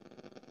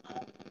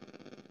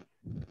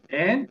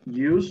 And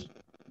use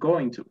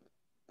going to.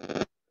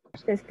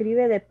 Se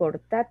escribe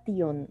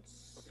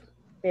deportations,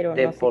 pero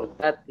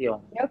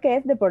Deportation. no sé. Creo que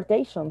es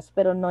deportations,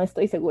 pero no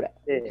estoy segura.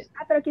 Sí.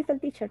 Pero aquí está el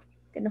teacher,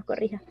 que nos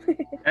corrija.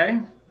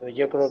 Okay.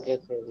 Yo creo que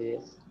ese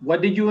es.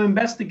 What did you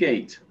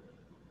investigate?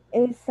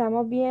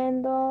 Estamos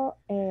viendo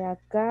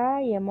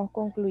acá y hemos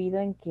concluido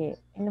en que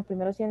en los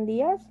primeros 100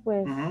 días,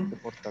 pues,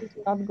 it's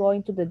not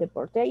going to the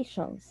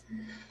deportations,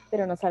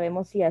 pero no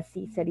sabemos si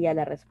así sería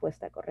la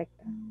respuesta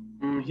correcta.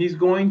 He's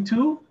going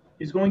to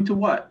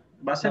what?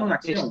 Va a ser una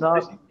acción.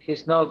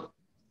 He's not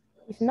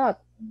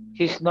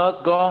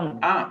going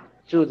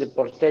to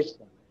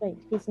deportation.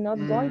 He's not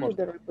going to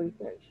the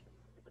deportation.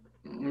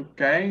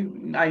 Okay,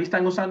 ahí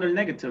están usando el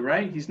negative,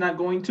 right? He's not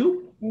going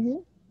to.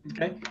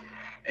 Okay.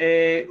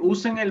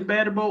 Usen el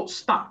verbo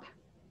stop.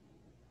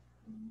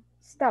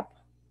 Stop.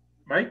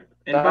 Right?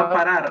 Él va a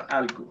parar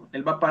algo.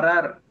 Él va a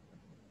parar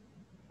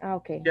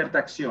cierta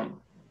acción.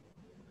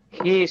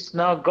 He's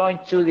not going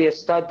to the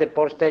stop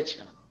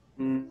deportation.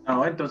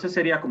 No, entonces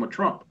sería como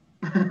Trump.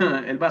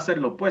 Él va a hacer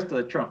lo opuesto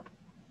de Trump.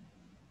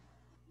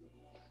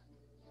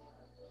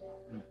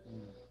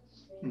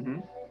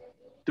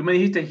 Tú me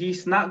dijiste,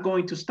 he's not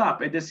going to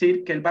stop. Es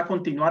decir, que él va a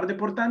continuar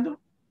deportando.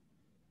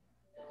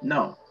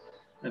 No.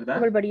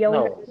 ¿Verdad? Volvería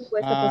una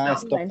respuesta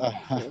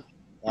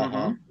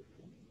positiva.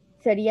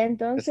 Sería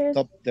entonces,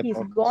 he's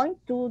going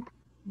to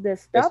the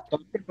stop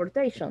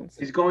deportations.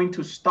 He's going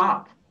to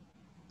stop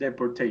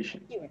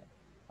deportation.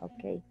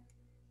 Okay.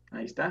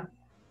 Ahí está.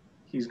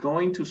 He's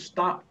going to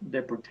stop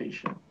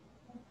deportation.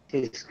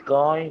 He's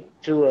going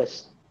to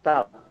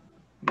stop.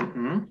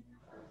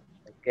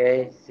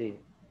 Okay, sí.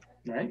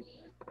 Right.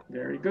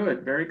 Very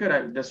good. Very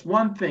good. That's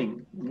one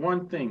thing.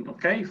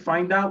 Okay.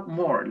 Find out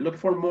more. Look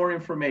for more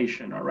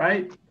information. All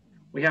right.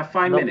 We have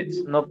 5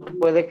 minutes. No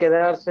puede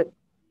quedarse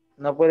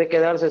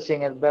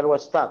sin el verbo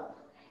stop.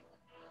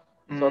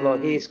 Solo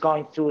he's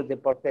going to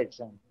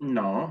deportation.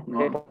 No.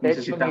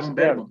 Necesitas un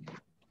verbo.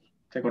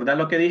 ¿Te acordás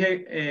lo que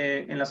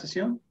dije en la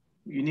sesión?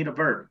 You need a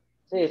verb.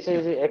 Sí.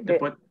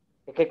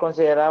 Es que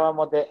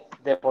considerábamos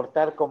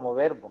deportar como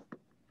verbo.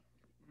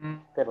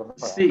 Pero no.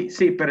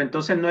 Sí, pero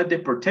entonces no es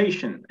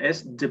deportation,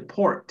 es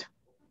deport.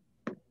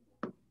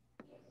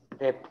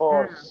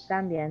 Deport.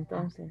 Cambia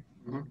entonces.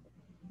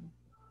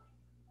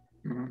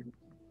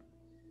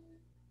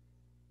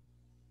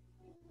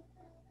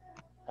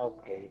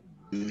 Okay,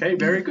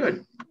 very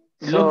good.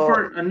 Look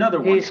for another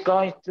one. He's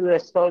going to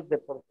stop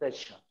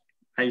deportation.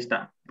 Ahí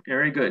está.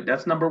 Very good.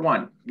 That's number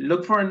 1.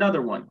 Look for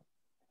another one.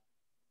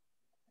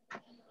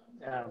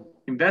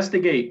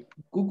 Investigate.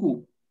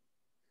 Google.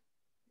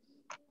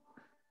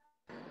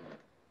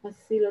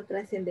 Asilo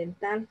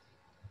trascendental.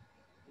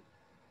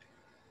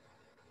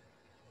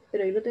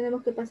 Pero ahí lo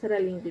tenemos que pasar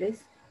al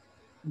inglés.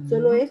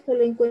 Solo esto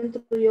lo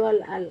encuentro yo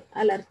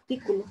al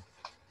artículo.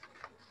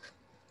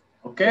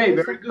 Okay,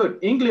 very good.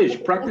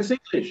 English, practice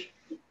English.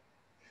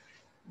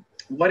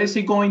 What is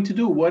he going to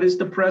do? What is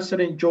the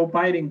President Joe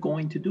Biden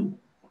going to do?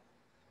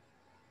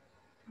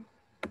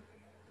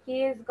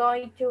 He is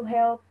going to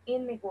help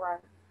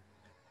immigrants.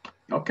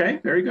 Okay,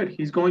 very good.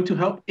 He's going to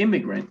help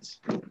immigrants.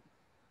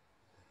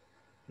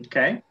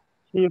 Okay.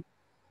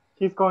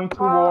 He's going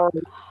to work.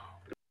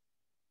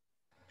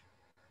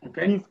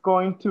 Okay. He's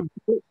going to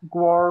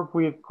work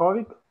with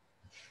COVID.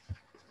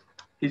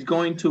 He's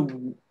going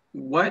to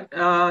what,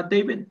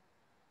 David?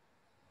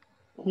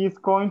 He's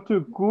going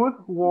to good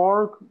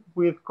work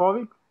with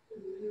COVID.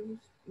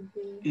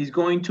 He's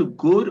going to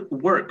good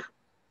work.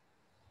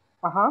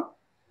 Ajá.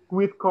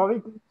 With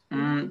COVID.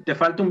 Te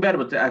falta un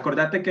verbo.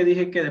 Acordate que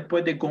dije que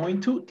después de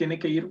going to tiene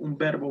que ir un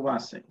verbo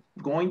base.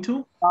 Going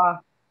to.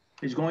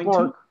 He's going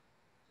work. to.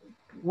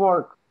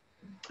 Work.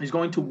 He's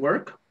going to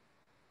work.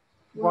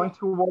 Going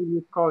to work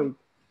with COVID.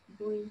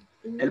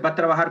 Él va a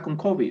trabajar con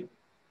COVID.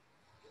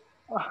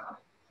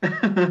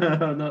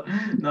 No,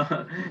 no.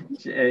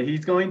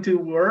 He's going to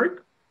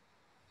work.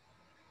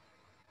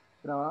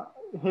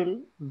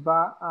 Él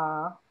va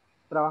a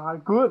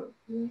trabajar good.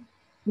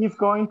 He's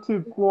going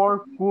to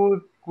work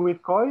good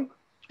with COVID.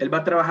 Él va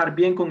a trabajar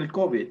bien con el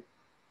COVID.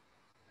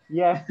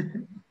 Yes.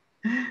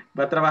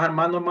 Va a trabajar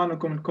mano a mano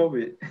con el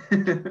COVID.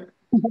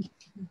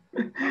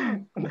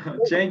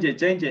 Change it,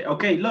 change it.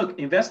 Okay, look,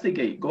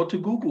 investigate. Go to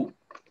Google.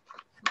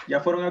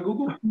 ¿Ya fueron a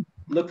Google?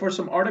 Look for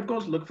some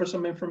articles, look for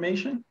some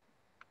information.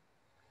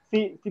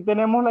 Sí, sí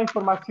tenemos la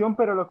información,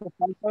 pero lo que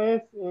falta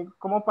es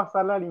cómo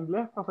pasarla al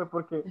inglés, profe,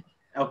 porque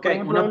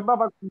okay, por ejemplo, él va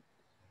a...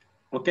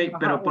 Okay,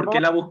 pero ¿por qué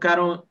la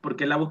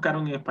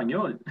buscaron en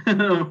español?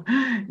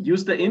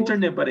 Use the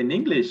internet, but in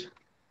English.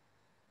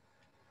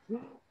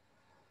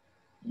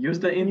 Use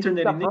the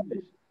internet in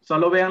English.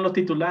 Solo vean los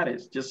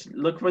titulares. Just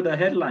look for the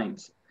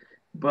headlines.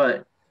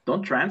 But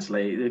don't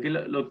translate.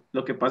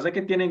 Lo que pasa es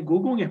que tienen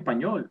Google en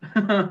español.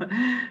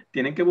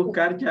 Tienen que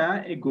buscar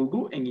ya en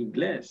Google en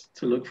inglés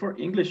to look for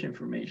English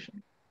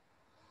information.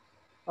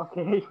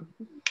 Okay.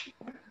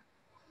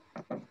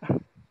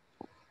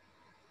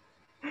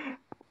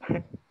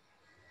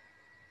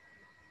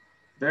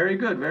 Very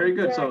good, very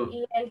good. So,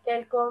 y el que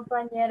el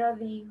compañero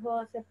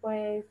dijo, se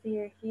puede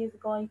decir, he's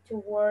going to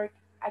work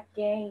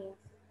against.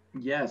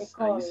 Yes,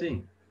 ahí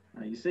sí,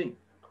 ahí sí,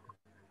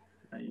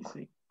 ahí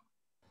sí.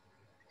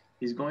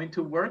 He's going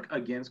to work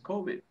against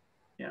COVID.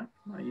 Yeah,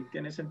 ahí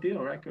tiene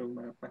sentido, right? Que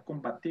va a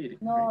combatir.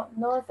 No, right?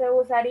 No se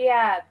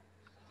usaría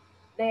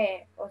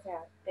de, o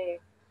sea, de,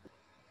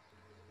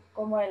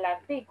 como el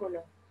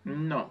artículo.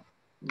 No,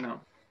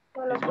 no.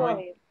 Solo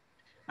COVID.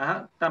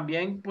 Ajá,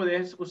 también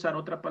puedes usar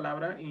otra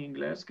palabra en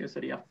inglés que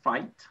sería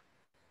fight.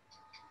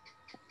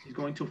 He's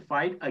going to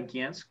fight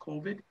against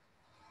COVID.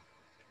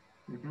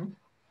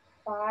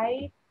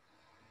 Fight.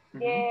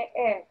 ¿Qué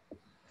es?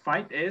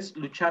 Fight es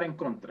luchar en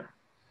contra.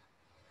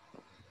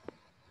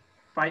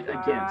 Fight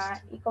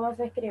against. ¿Y cómo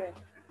se escribe?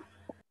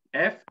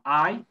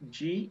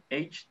 F-I-G-H-T.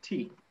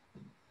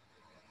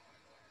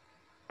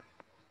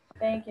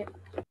 Thank you.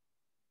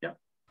 Yeah.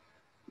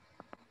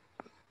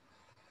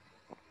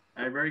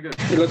 All right, very good.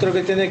 El otro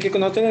que tiene que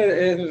conocer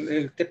es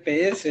el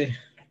TPS.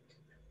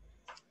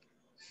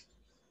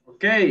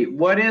 Okay,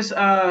 what is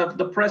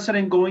the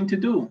president going to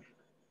do?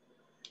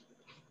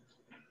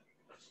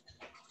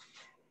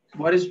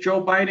 What is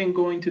Joe Biden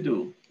going to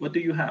do? What do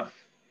you have?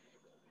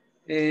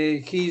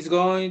 He's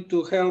going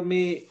to help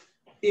me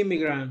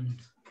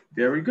immigrant.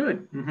 Very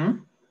good.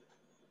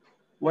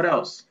 What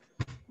else?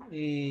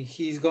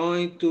 He's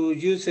going to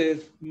use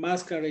a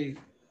mask.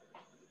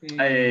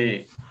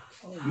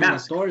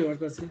 Mask. Or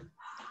algo así.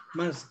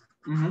 Mask.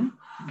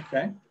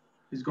 Okay.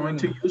 He's going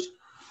to use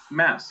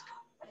mask.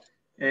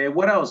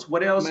 What else?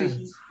 What else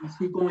is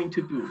he going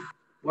to do?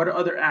 What are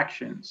other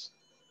actions?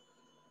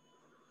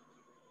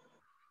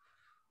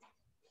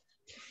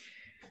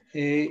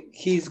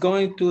 He's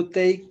going to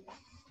take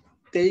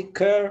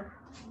care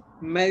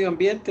medio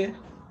ambiente.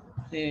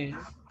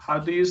 How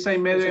do you say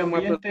medio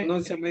ambiente?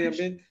 Medio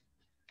ambiente.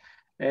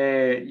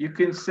 You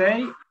can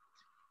say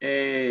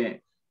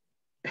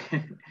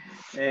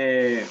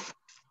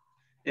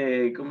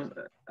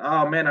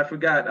oh man, I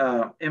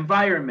forgot.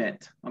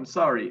 Environment. I'm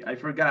sorry, I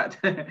forgot.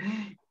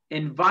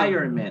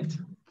 Environment.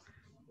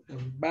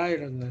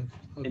 Environment.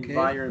 Okay.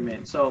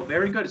 Environment. So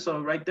very good. So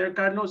right there,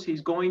 Carlos,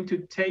 he's going to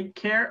take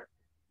care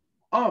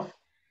of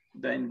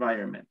the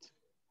environment.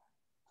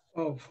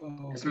 Okay.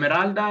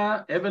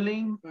 Esmeralda,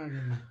 Evelyn,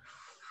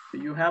 do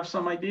you have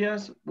some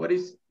ideas?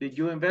 Did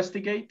you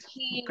investigate?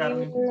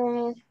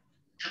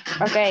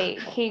 Okay,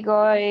 he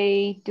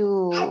going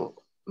to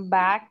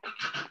back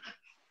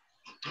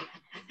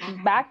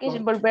is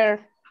volver.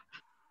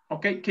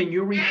 Okay, can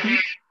you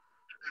repeat?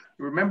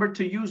 Remember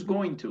to use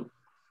going to.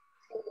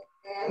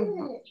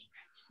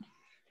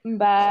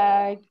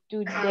 Back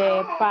to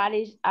the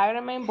Paris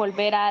Agreement,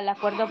 volver al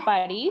Acuerdo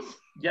París.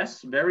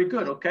 Yes, very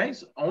good. Okay,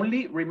 so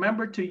only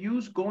remember to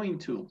use going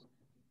to.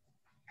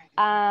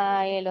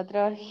 El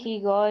otro, he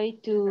going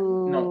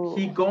to. No,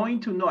 he going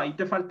to, no, ahí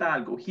te falta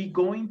algo. He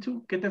going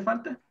to, ¿qué te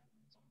falta?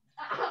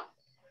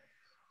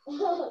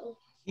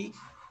 He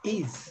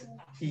is.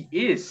 He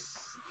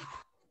is.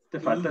 Te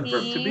falta el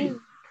verb to be.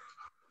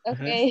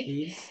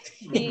 Okay.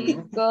 He's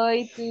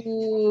going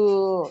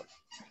to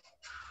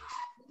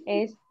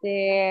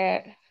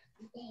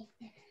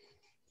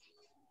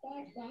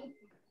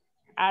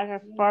a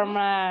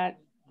reforma,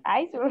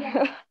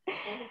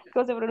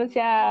 ¿cómo se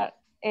pronuncia?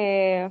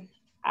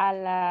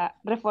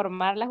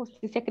 Reformar la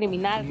justicia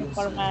criminal,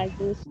 reforma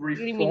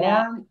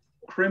criminal.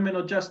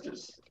 Criminal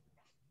justice.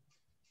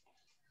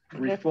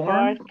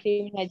 Reform.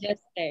 criminal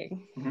justice.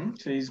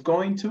 So he's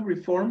going to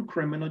reform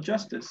criminal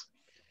justice.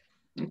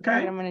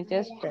 Okay. Criminal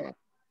justice.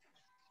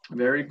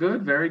 Very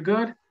good, very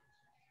good.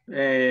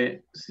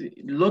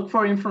 Look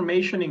for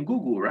information in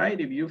Google, right?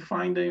 If you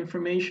find the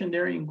information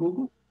there in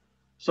Google,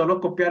 solo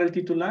copiar el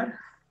titular.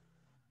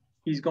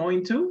 He's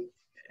going to,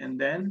 and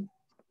then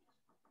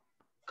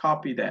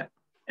copy that.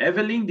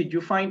 Evelyn, did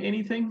you find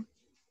anything?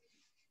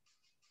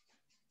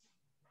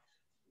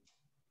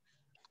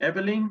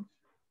 Evelyn?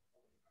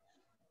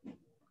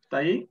 ¿Está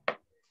ahí?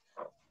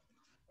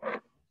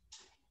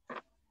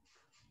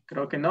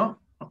 Creo que no.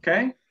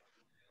 Okay.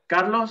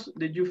 Carlos,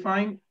 did you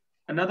find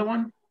another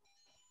one?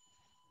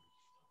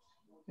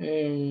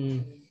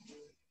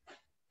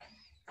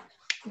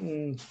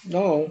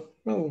 No.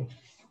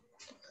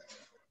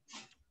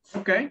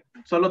 Okay.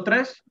 Solo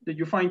tres? Did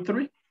you find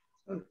three?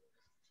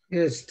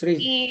 Yes, three.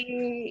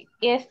 Y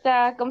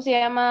esta, ¿cómo se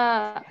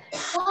llama?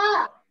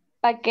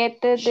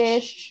 Paquete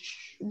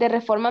de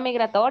reforma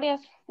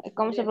migratorias.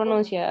 ¿Cómo se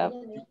pronuncia?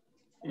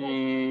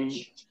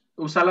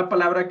 Usa la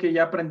palabra que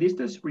ya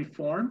aprendiste, es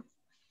reform.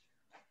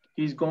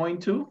 He's going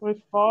to.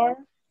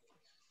 Reform.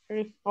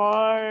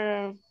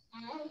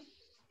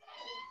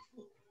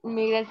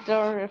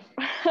 Migratory.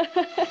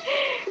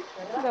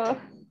 No.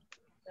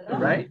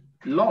 Right?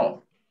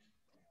 Law.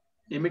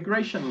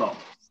 Immigration law.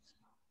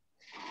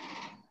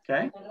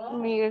 Okay.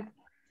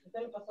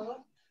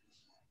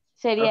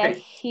 Sería Okay.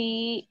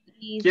 he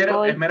is Quiero,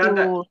 going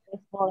Esmeralda, to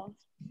reform.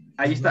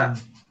 ahí está.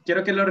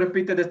 Quiero que lo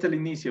repites desde el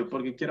inicio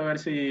porque quiero ver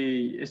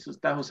si eso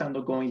estás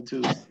usando going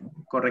to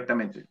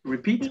correctamente.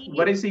 Repeat.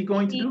 What is he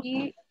going to do?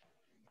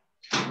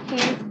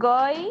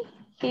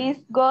 He's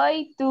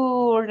going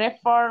to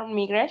reform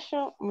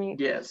migration.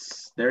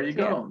 Yes, there you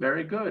go.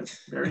 Very good.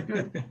 Very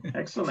good.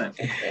 Excellent.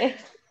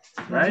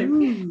 Right?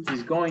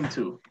 He's going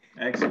to.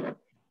 Excellent.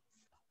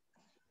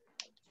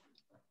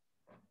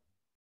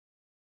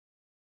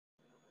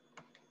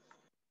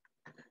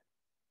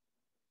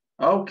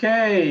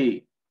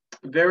 Okay.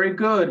 Very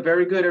good,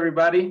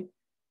 everybody.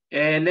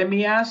 Let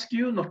me ask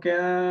you,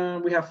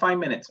 we have 5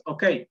 minutes.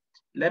 Okay,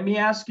 let me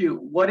ask you,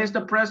 what is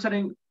the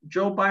President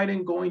Joe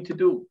Biden going to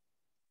do?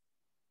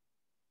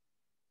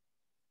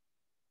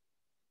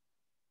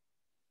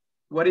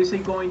 What is he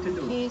going to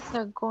do? He's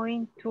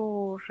going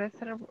to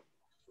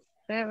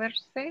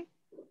reverse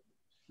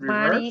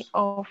money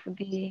of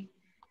the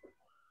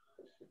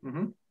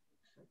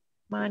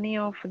money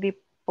of the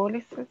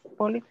policies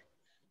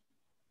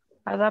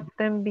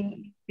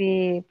adopting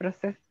the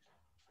process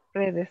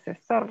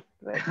predecesor.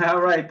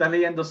 All right, está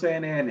leyendo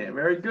CNN.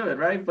 Very good,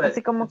 right? But,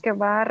 así como que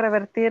va a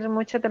revertir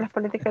muchas de las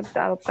políticas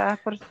adoptadas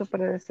por su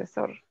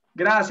predecesor.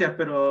 Gracias,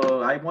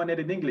 pero I want it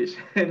in English.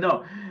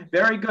 No,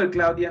 very good,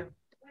 Claudia.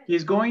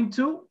 He's going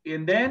to,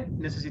 and then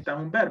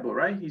necesitamos un verbo,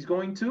 right? He's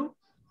going to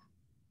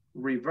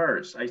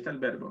reverse. Ahí está el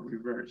verbo,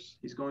 reverse.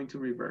 He's going to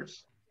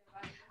reverse.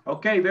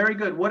 Okay, very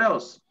good. What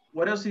else?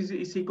 What else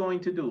is he going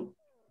to do?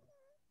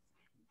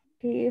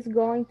 He is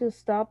going to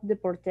stop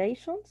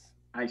deportations.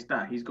 Ahí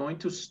está. He's going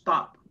to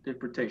stop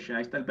deportation.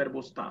 Ahí está el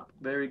verbo stop.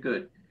 Very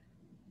good.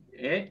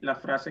 La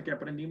frase que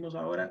aprendimos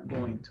ahora,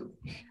 going to.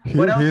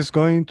 He's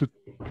going to.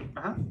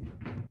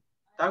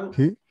 Uh-huh.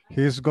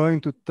 He's going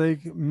to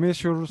take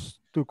measures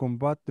to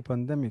combat the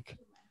pandemic.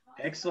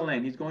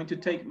 Excellent. He's going to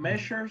take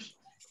measures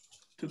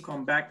to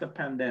combat the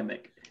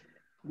pandemic.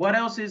 What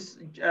else is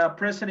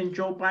President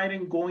Joe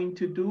Biden going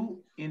to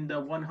do in the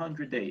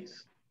 100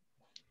 days?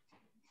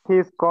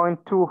 He's going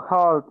to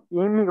help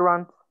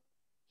immigrants.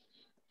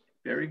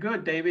 Very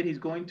good, David. He's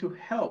going to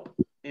help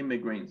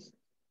immigrants,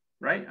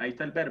 right? Ahí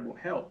está el verbo,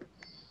 help.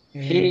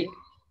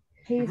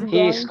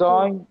 He's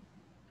going.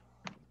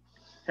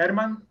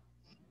 Herman,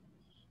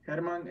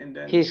 and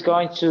then. He's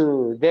going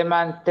to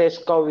demand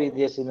test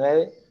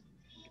COVID-19.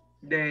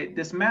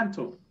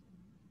 Dismantle.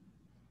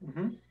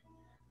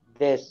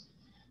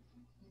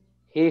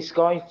 He's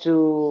going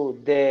to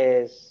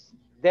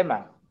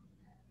demand.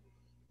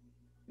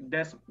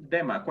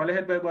 Dema. ¿Cuál es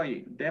el verbo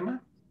ahí? Dema?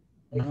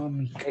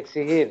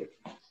 Exigir.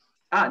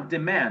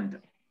 Demand.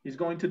 He's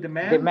going to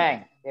demand?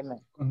 Demand.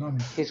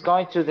 He's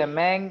going to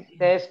demand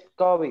test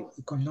COVID.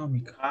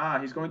 Economic.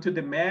 He's going to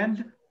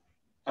demand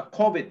a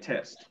COVID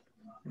test.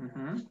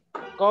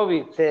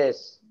 COVID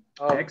test.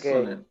 Okay.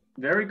 Excellent.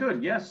 Very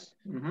good. Yes.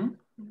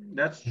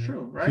 That's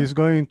true, right? He's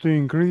going to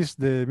increase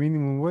the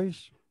minimum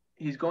wage.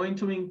 He's going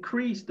to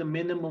increase the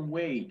minimum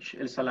wage.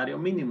 El salario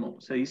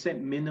mínimo. Se dice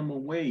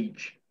minimum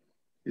wage.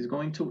 He's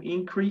going to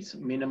increase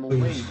minimum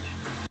wage.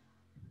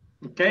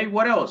 Okay,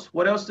 what else?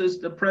 What else is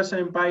the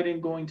President Biden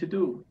going to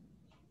do?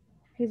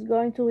 He's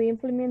going to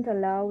implement a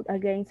law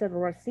against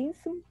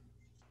racism.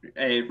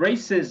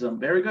 Racism,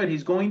 very good.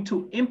 He's going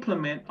to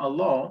implement a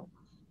law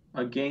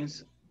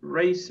against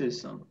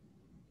racism.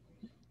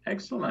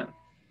 Excellent.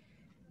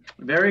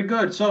 Very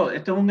good. So,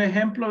 este es un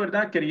ejemplo,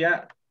 ¿verdad?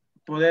 Quería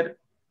poder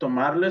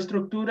tomar la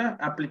estructura,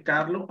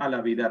 aplicarlo a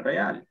la vida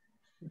real.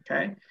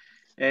 Okay.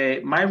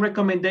 My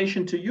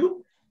recommendation to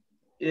you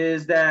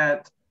is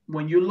that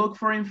when you look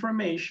for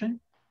information,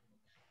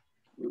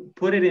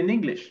 put it in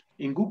English,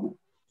 in Google,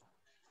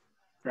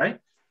 right?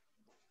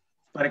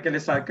 para que le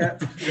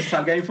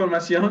salga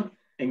información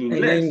en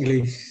inglés. En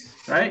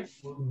inglés. Right?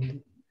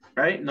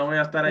 Right? No voy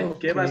a estar ahí.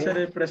 ¿Qué va a hacer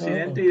el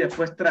presidente? Y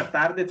después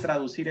tratar de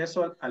traducir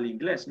eso al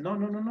inglés. No,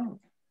 no, no, no.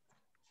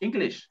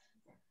 English.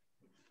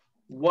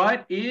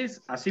 What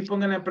is, así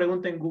pongan la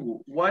pregunta en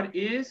Google. What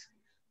is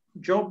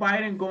Joe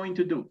Biden going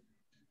to do?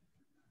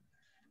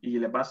 Y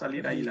le va a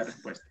salir ahí la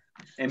respuesta.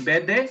 En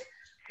vez de,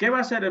 ¿qué va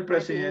a hacer el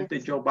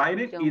presidente Joe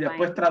Biden? Y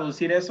después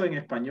traducir eso en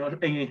español,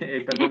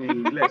 perdón, en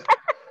inglés.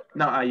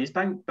 No, ahí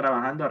están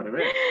trabajando al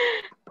revés.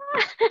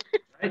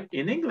 Right?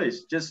 In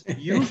English, just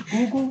use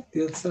Google.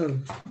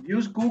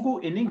 Use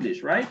Google in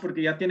English, right?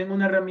 Porque ya tienen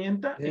una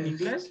herramienta en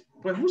inglés,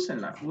 pues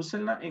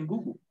úsenla en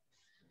Google,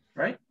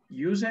 right?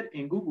 Use it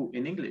in Google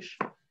in English.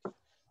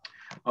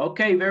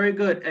 Okay, very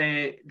good.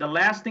 The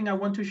last thing I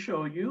want to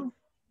show you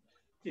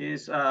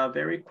is a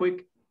very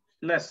quick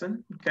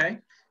lesson, okay?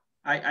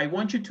 I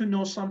want you to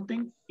know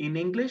something in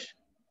English.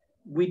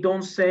 We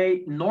don't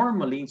say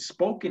normally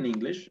spoken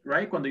English,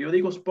 right? Cuando yo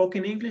digo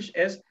spoken English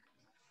es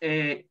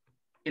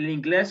el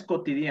inglés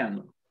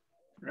cotidiano,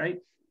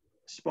 right?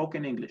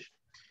 Spoken English.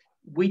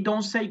 We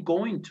don't say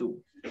going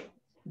to.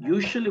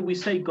 Usually we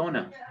say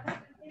gonna.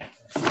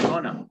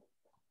 Gonna.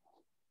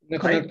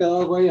 Right?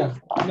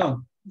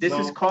 No. This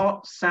is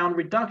called sound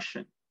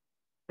reduction,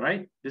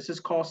 right? This is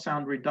called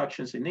sound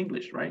reductions in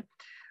English, right?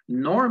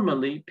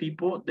 Normally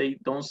people, they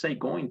don't say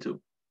going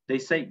to. They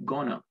say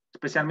gonna.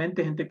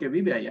 Especialmente gente que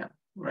vive allá,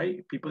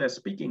 right? People that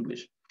speak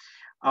English.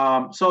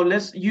 So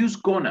let's use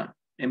gonna.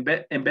 En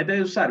vez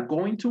de usar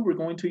going to, we're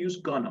going to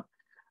use gonna.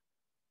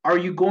 Are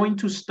you going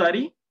to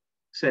study?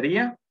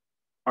 Sería,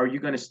 are you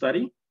going to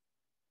study?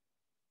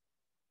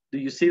 Do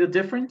you see the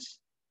difference?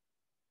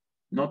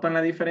 ¿Notan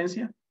la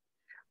diferencia?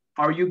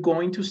 Are you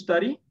going to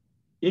study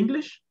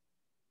English?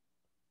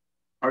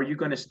 Are you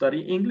going to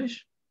study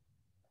English?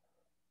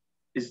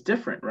 It's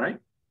different, right?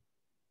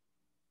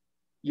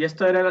 Y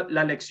esta era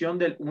la lección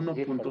del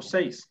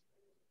 1.6,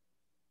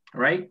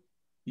 right?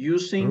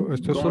 Using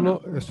esto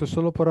es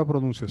solo para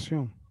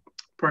pronunciación.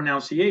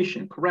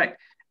 Pronunciation, correct.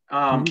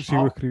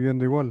 Sigo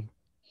escribiendo igual.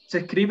 Se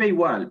escribe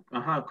igual,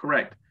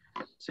 correct.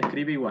 Se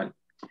escribe igual.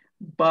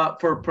 But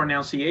for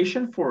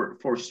pronunciation,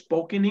 for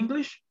spoken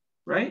English,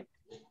 right?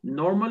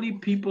 Normally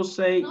people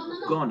say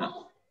gonna.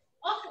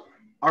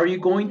 Are you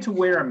going to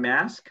wear a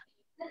mask?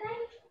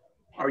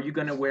 Are you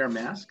going to wear a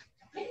mask?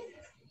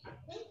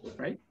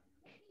 Right?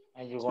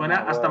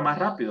 Suena hasta más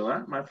rápido,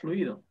 ¿verdad? Más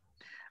fluido.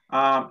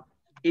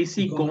 Is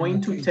he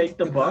going to take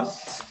the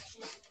bus?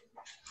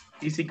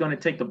 Is he going to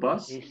take the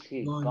bus? Is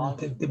he going to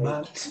take the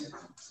bus?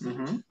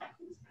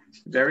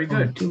 Very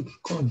good.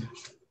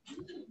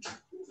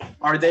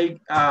 Are they,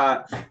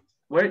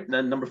 wait,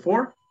 number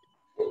 4?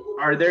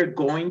 Are they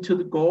going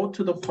to go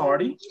to the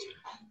party?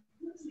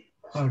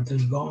 Are they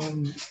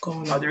going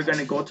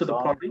to go to the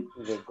party?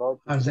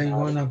 Are they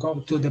going to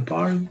go to the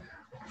party?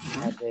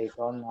 Are they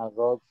going to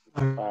go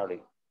to the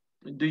party?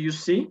 Do you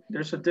see?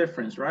 There's a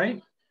difference,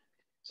 right?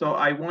 So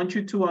I want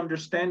you to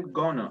understand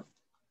gonna,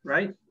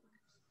 right?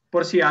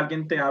 Por si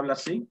alguien te habla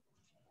así,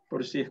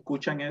 por si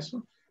escuchan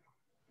eso,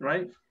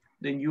 right?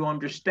 Then you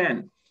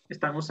understand.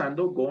 Están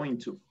usando going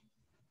to.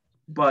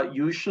 But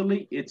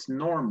usually it's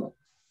normal,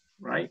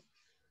 right?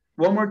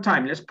 One more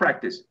time, let's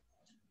practice.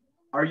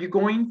 Are you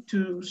going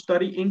to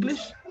study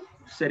English?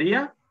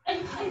 Sería,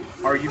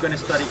 are you going to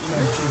study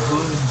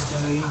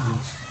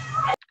English?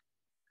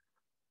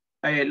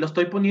 Lo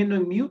estoy poniendo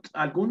en mute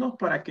algunos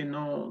para que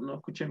no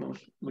escuchemos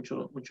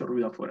mucho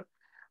ruido afuera.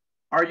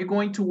 Are you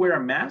going to wear a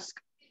mask?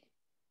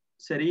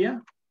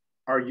 Sería,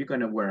 are you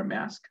going to wear a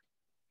mask?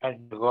 Are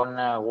you going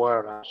to wear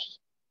a mask?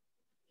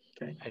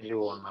 Okay. Are you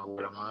going to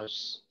wear a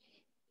mask?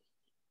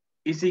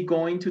 Is he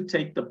going to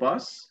take the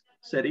bus?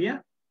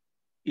 Sería,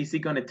 is he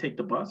going to take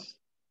the bus?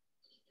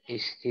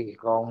 Is he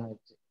going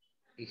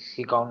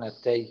to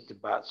take the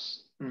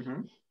bus?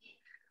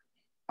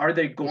 Are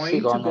they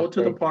going to go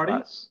to the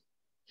party?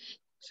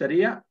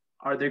 Sería,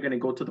 are they going to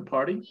go to the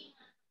party?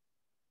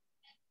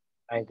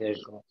 Are they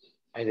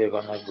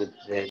going to go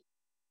there?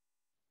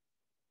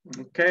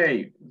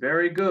 Okay,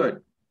 very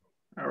good.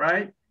 All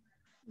right.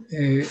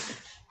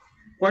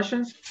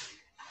 Questions?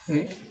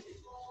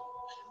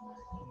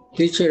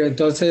 Teacher,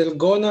 entonces el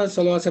gonna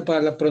solo hace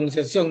para la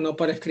pronunciación, no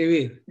para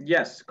escribir.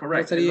 Yes,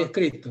 correct. No sería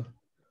escrito.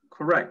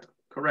 Correct.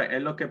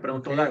 Es lo que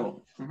preguntó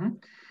Lago.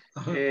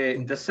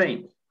 The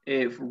same.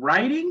 If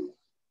writing,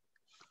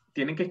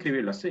 tienen que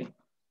escribirlo así.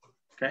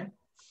 Okay.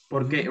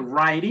 Porque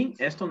writing,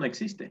 esto no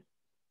existe.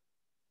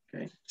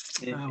 Okay.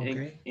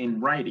 In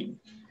writing.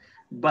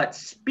 But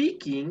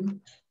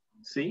speaking,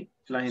 sí,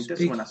 la gente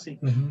suena así.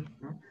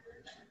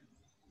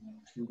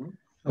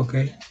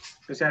 Okay.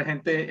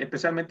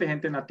 Especialmente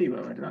gente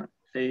nativa, ¿verdad?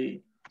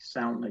 They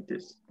sound like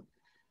this.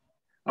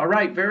 All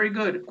right, very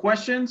good.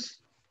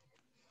 Questions?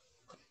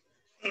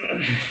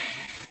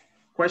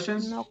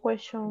 Questions? No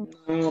question.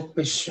 No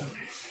question.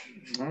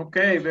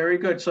 Okay, very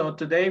good. So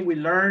today we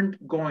learned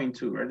going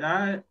to,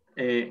 ¿verdad?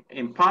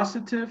 In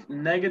positive,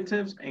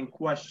 negatives, and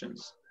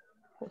questions.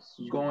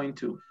 Going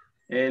to.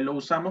 Lo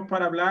usamos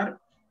para hablar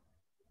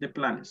de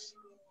planes.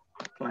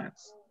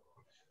 Plans.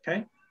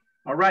 Okay.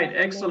 All right.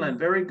 Excellent.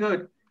 Very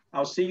good.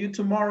 I'll see you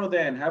tomorrow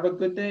then. Have a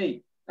good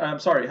day. I'm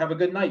sorry. Have a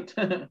good night.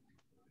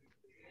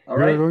 All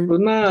right.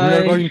 Good night. We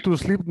are going to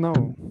sleep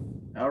now.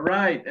 All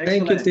right.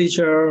 Thank you, Excellent.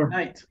 teacher. Good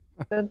night.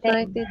 Good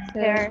night,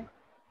 teacher.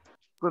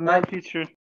 Good night, teacher.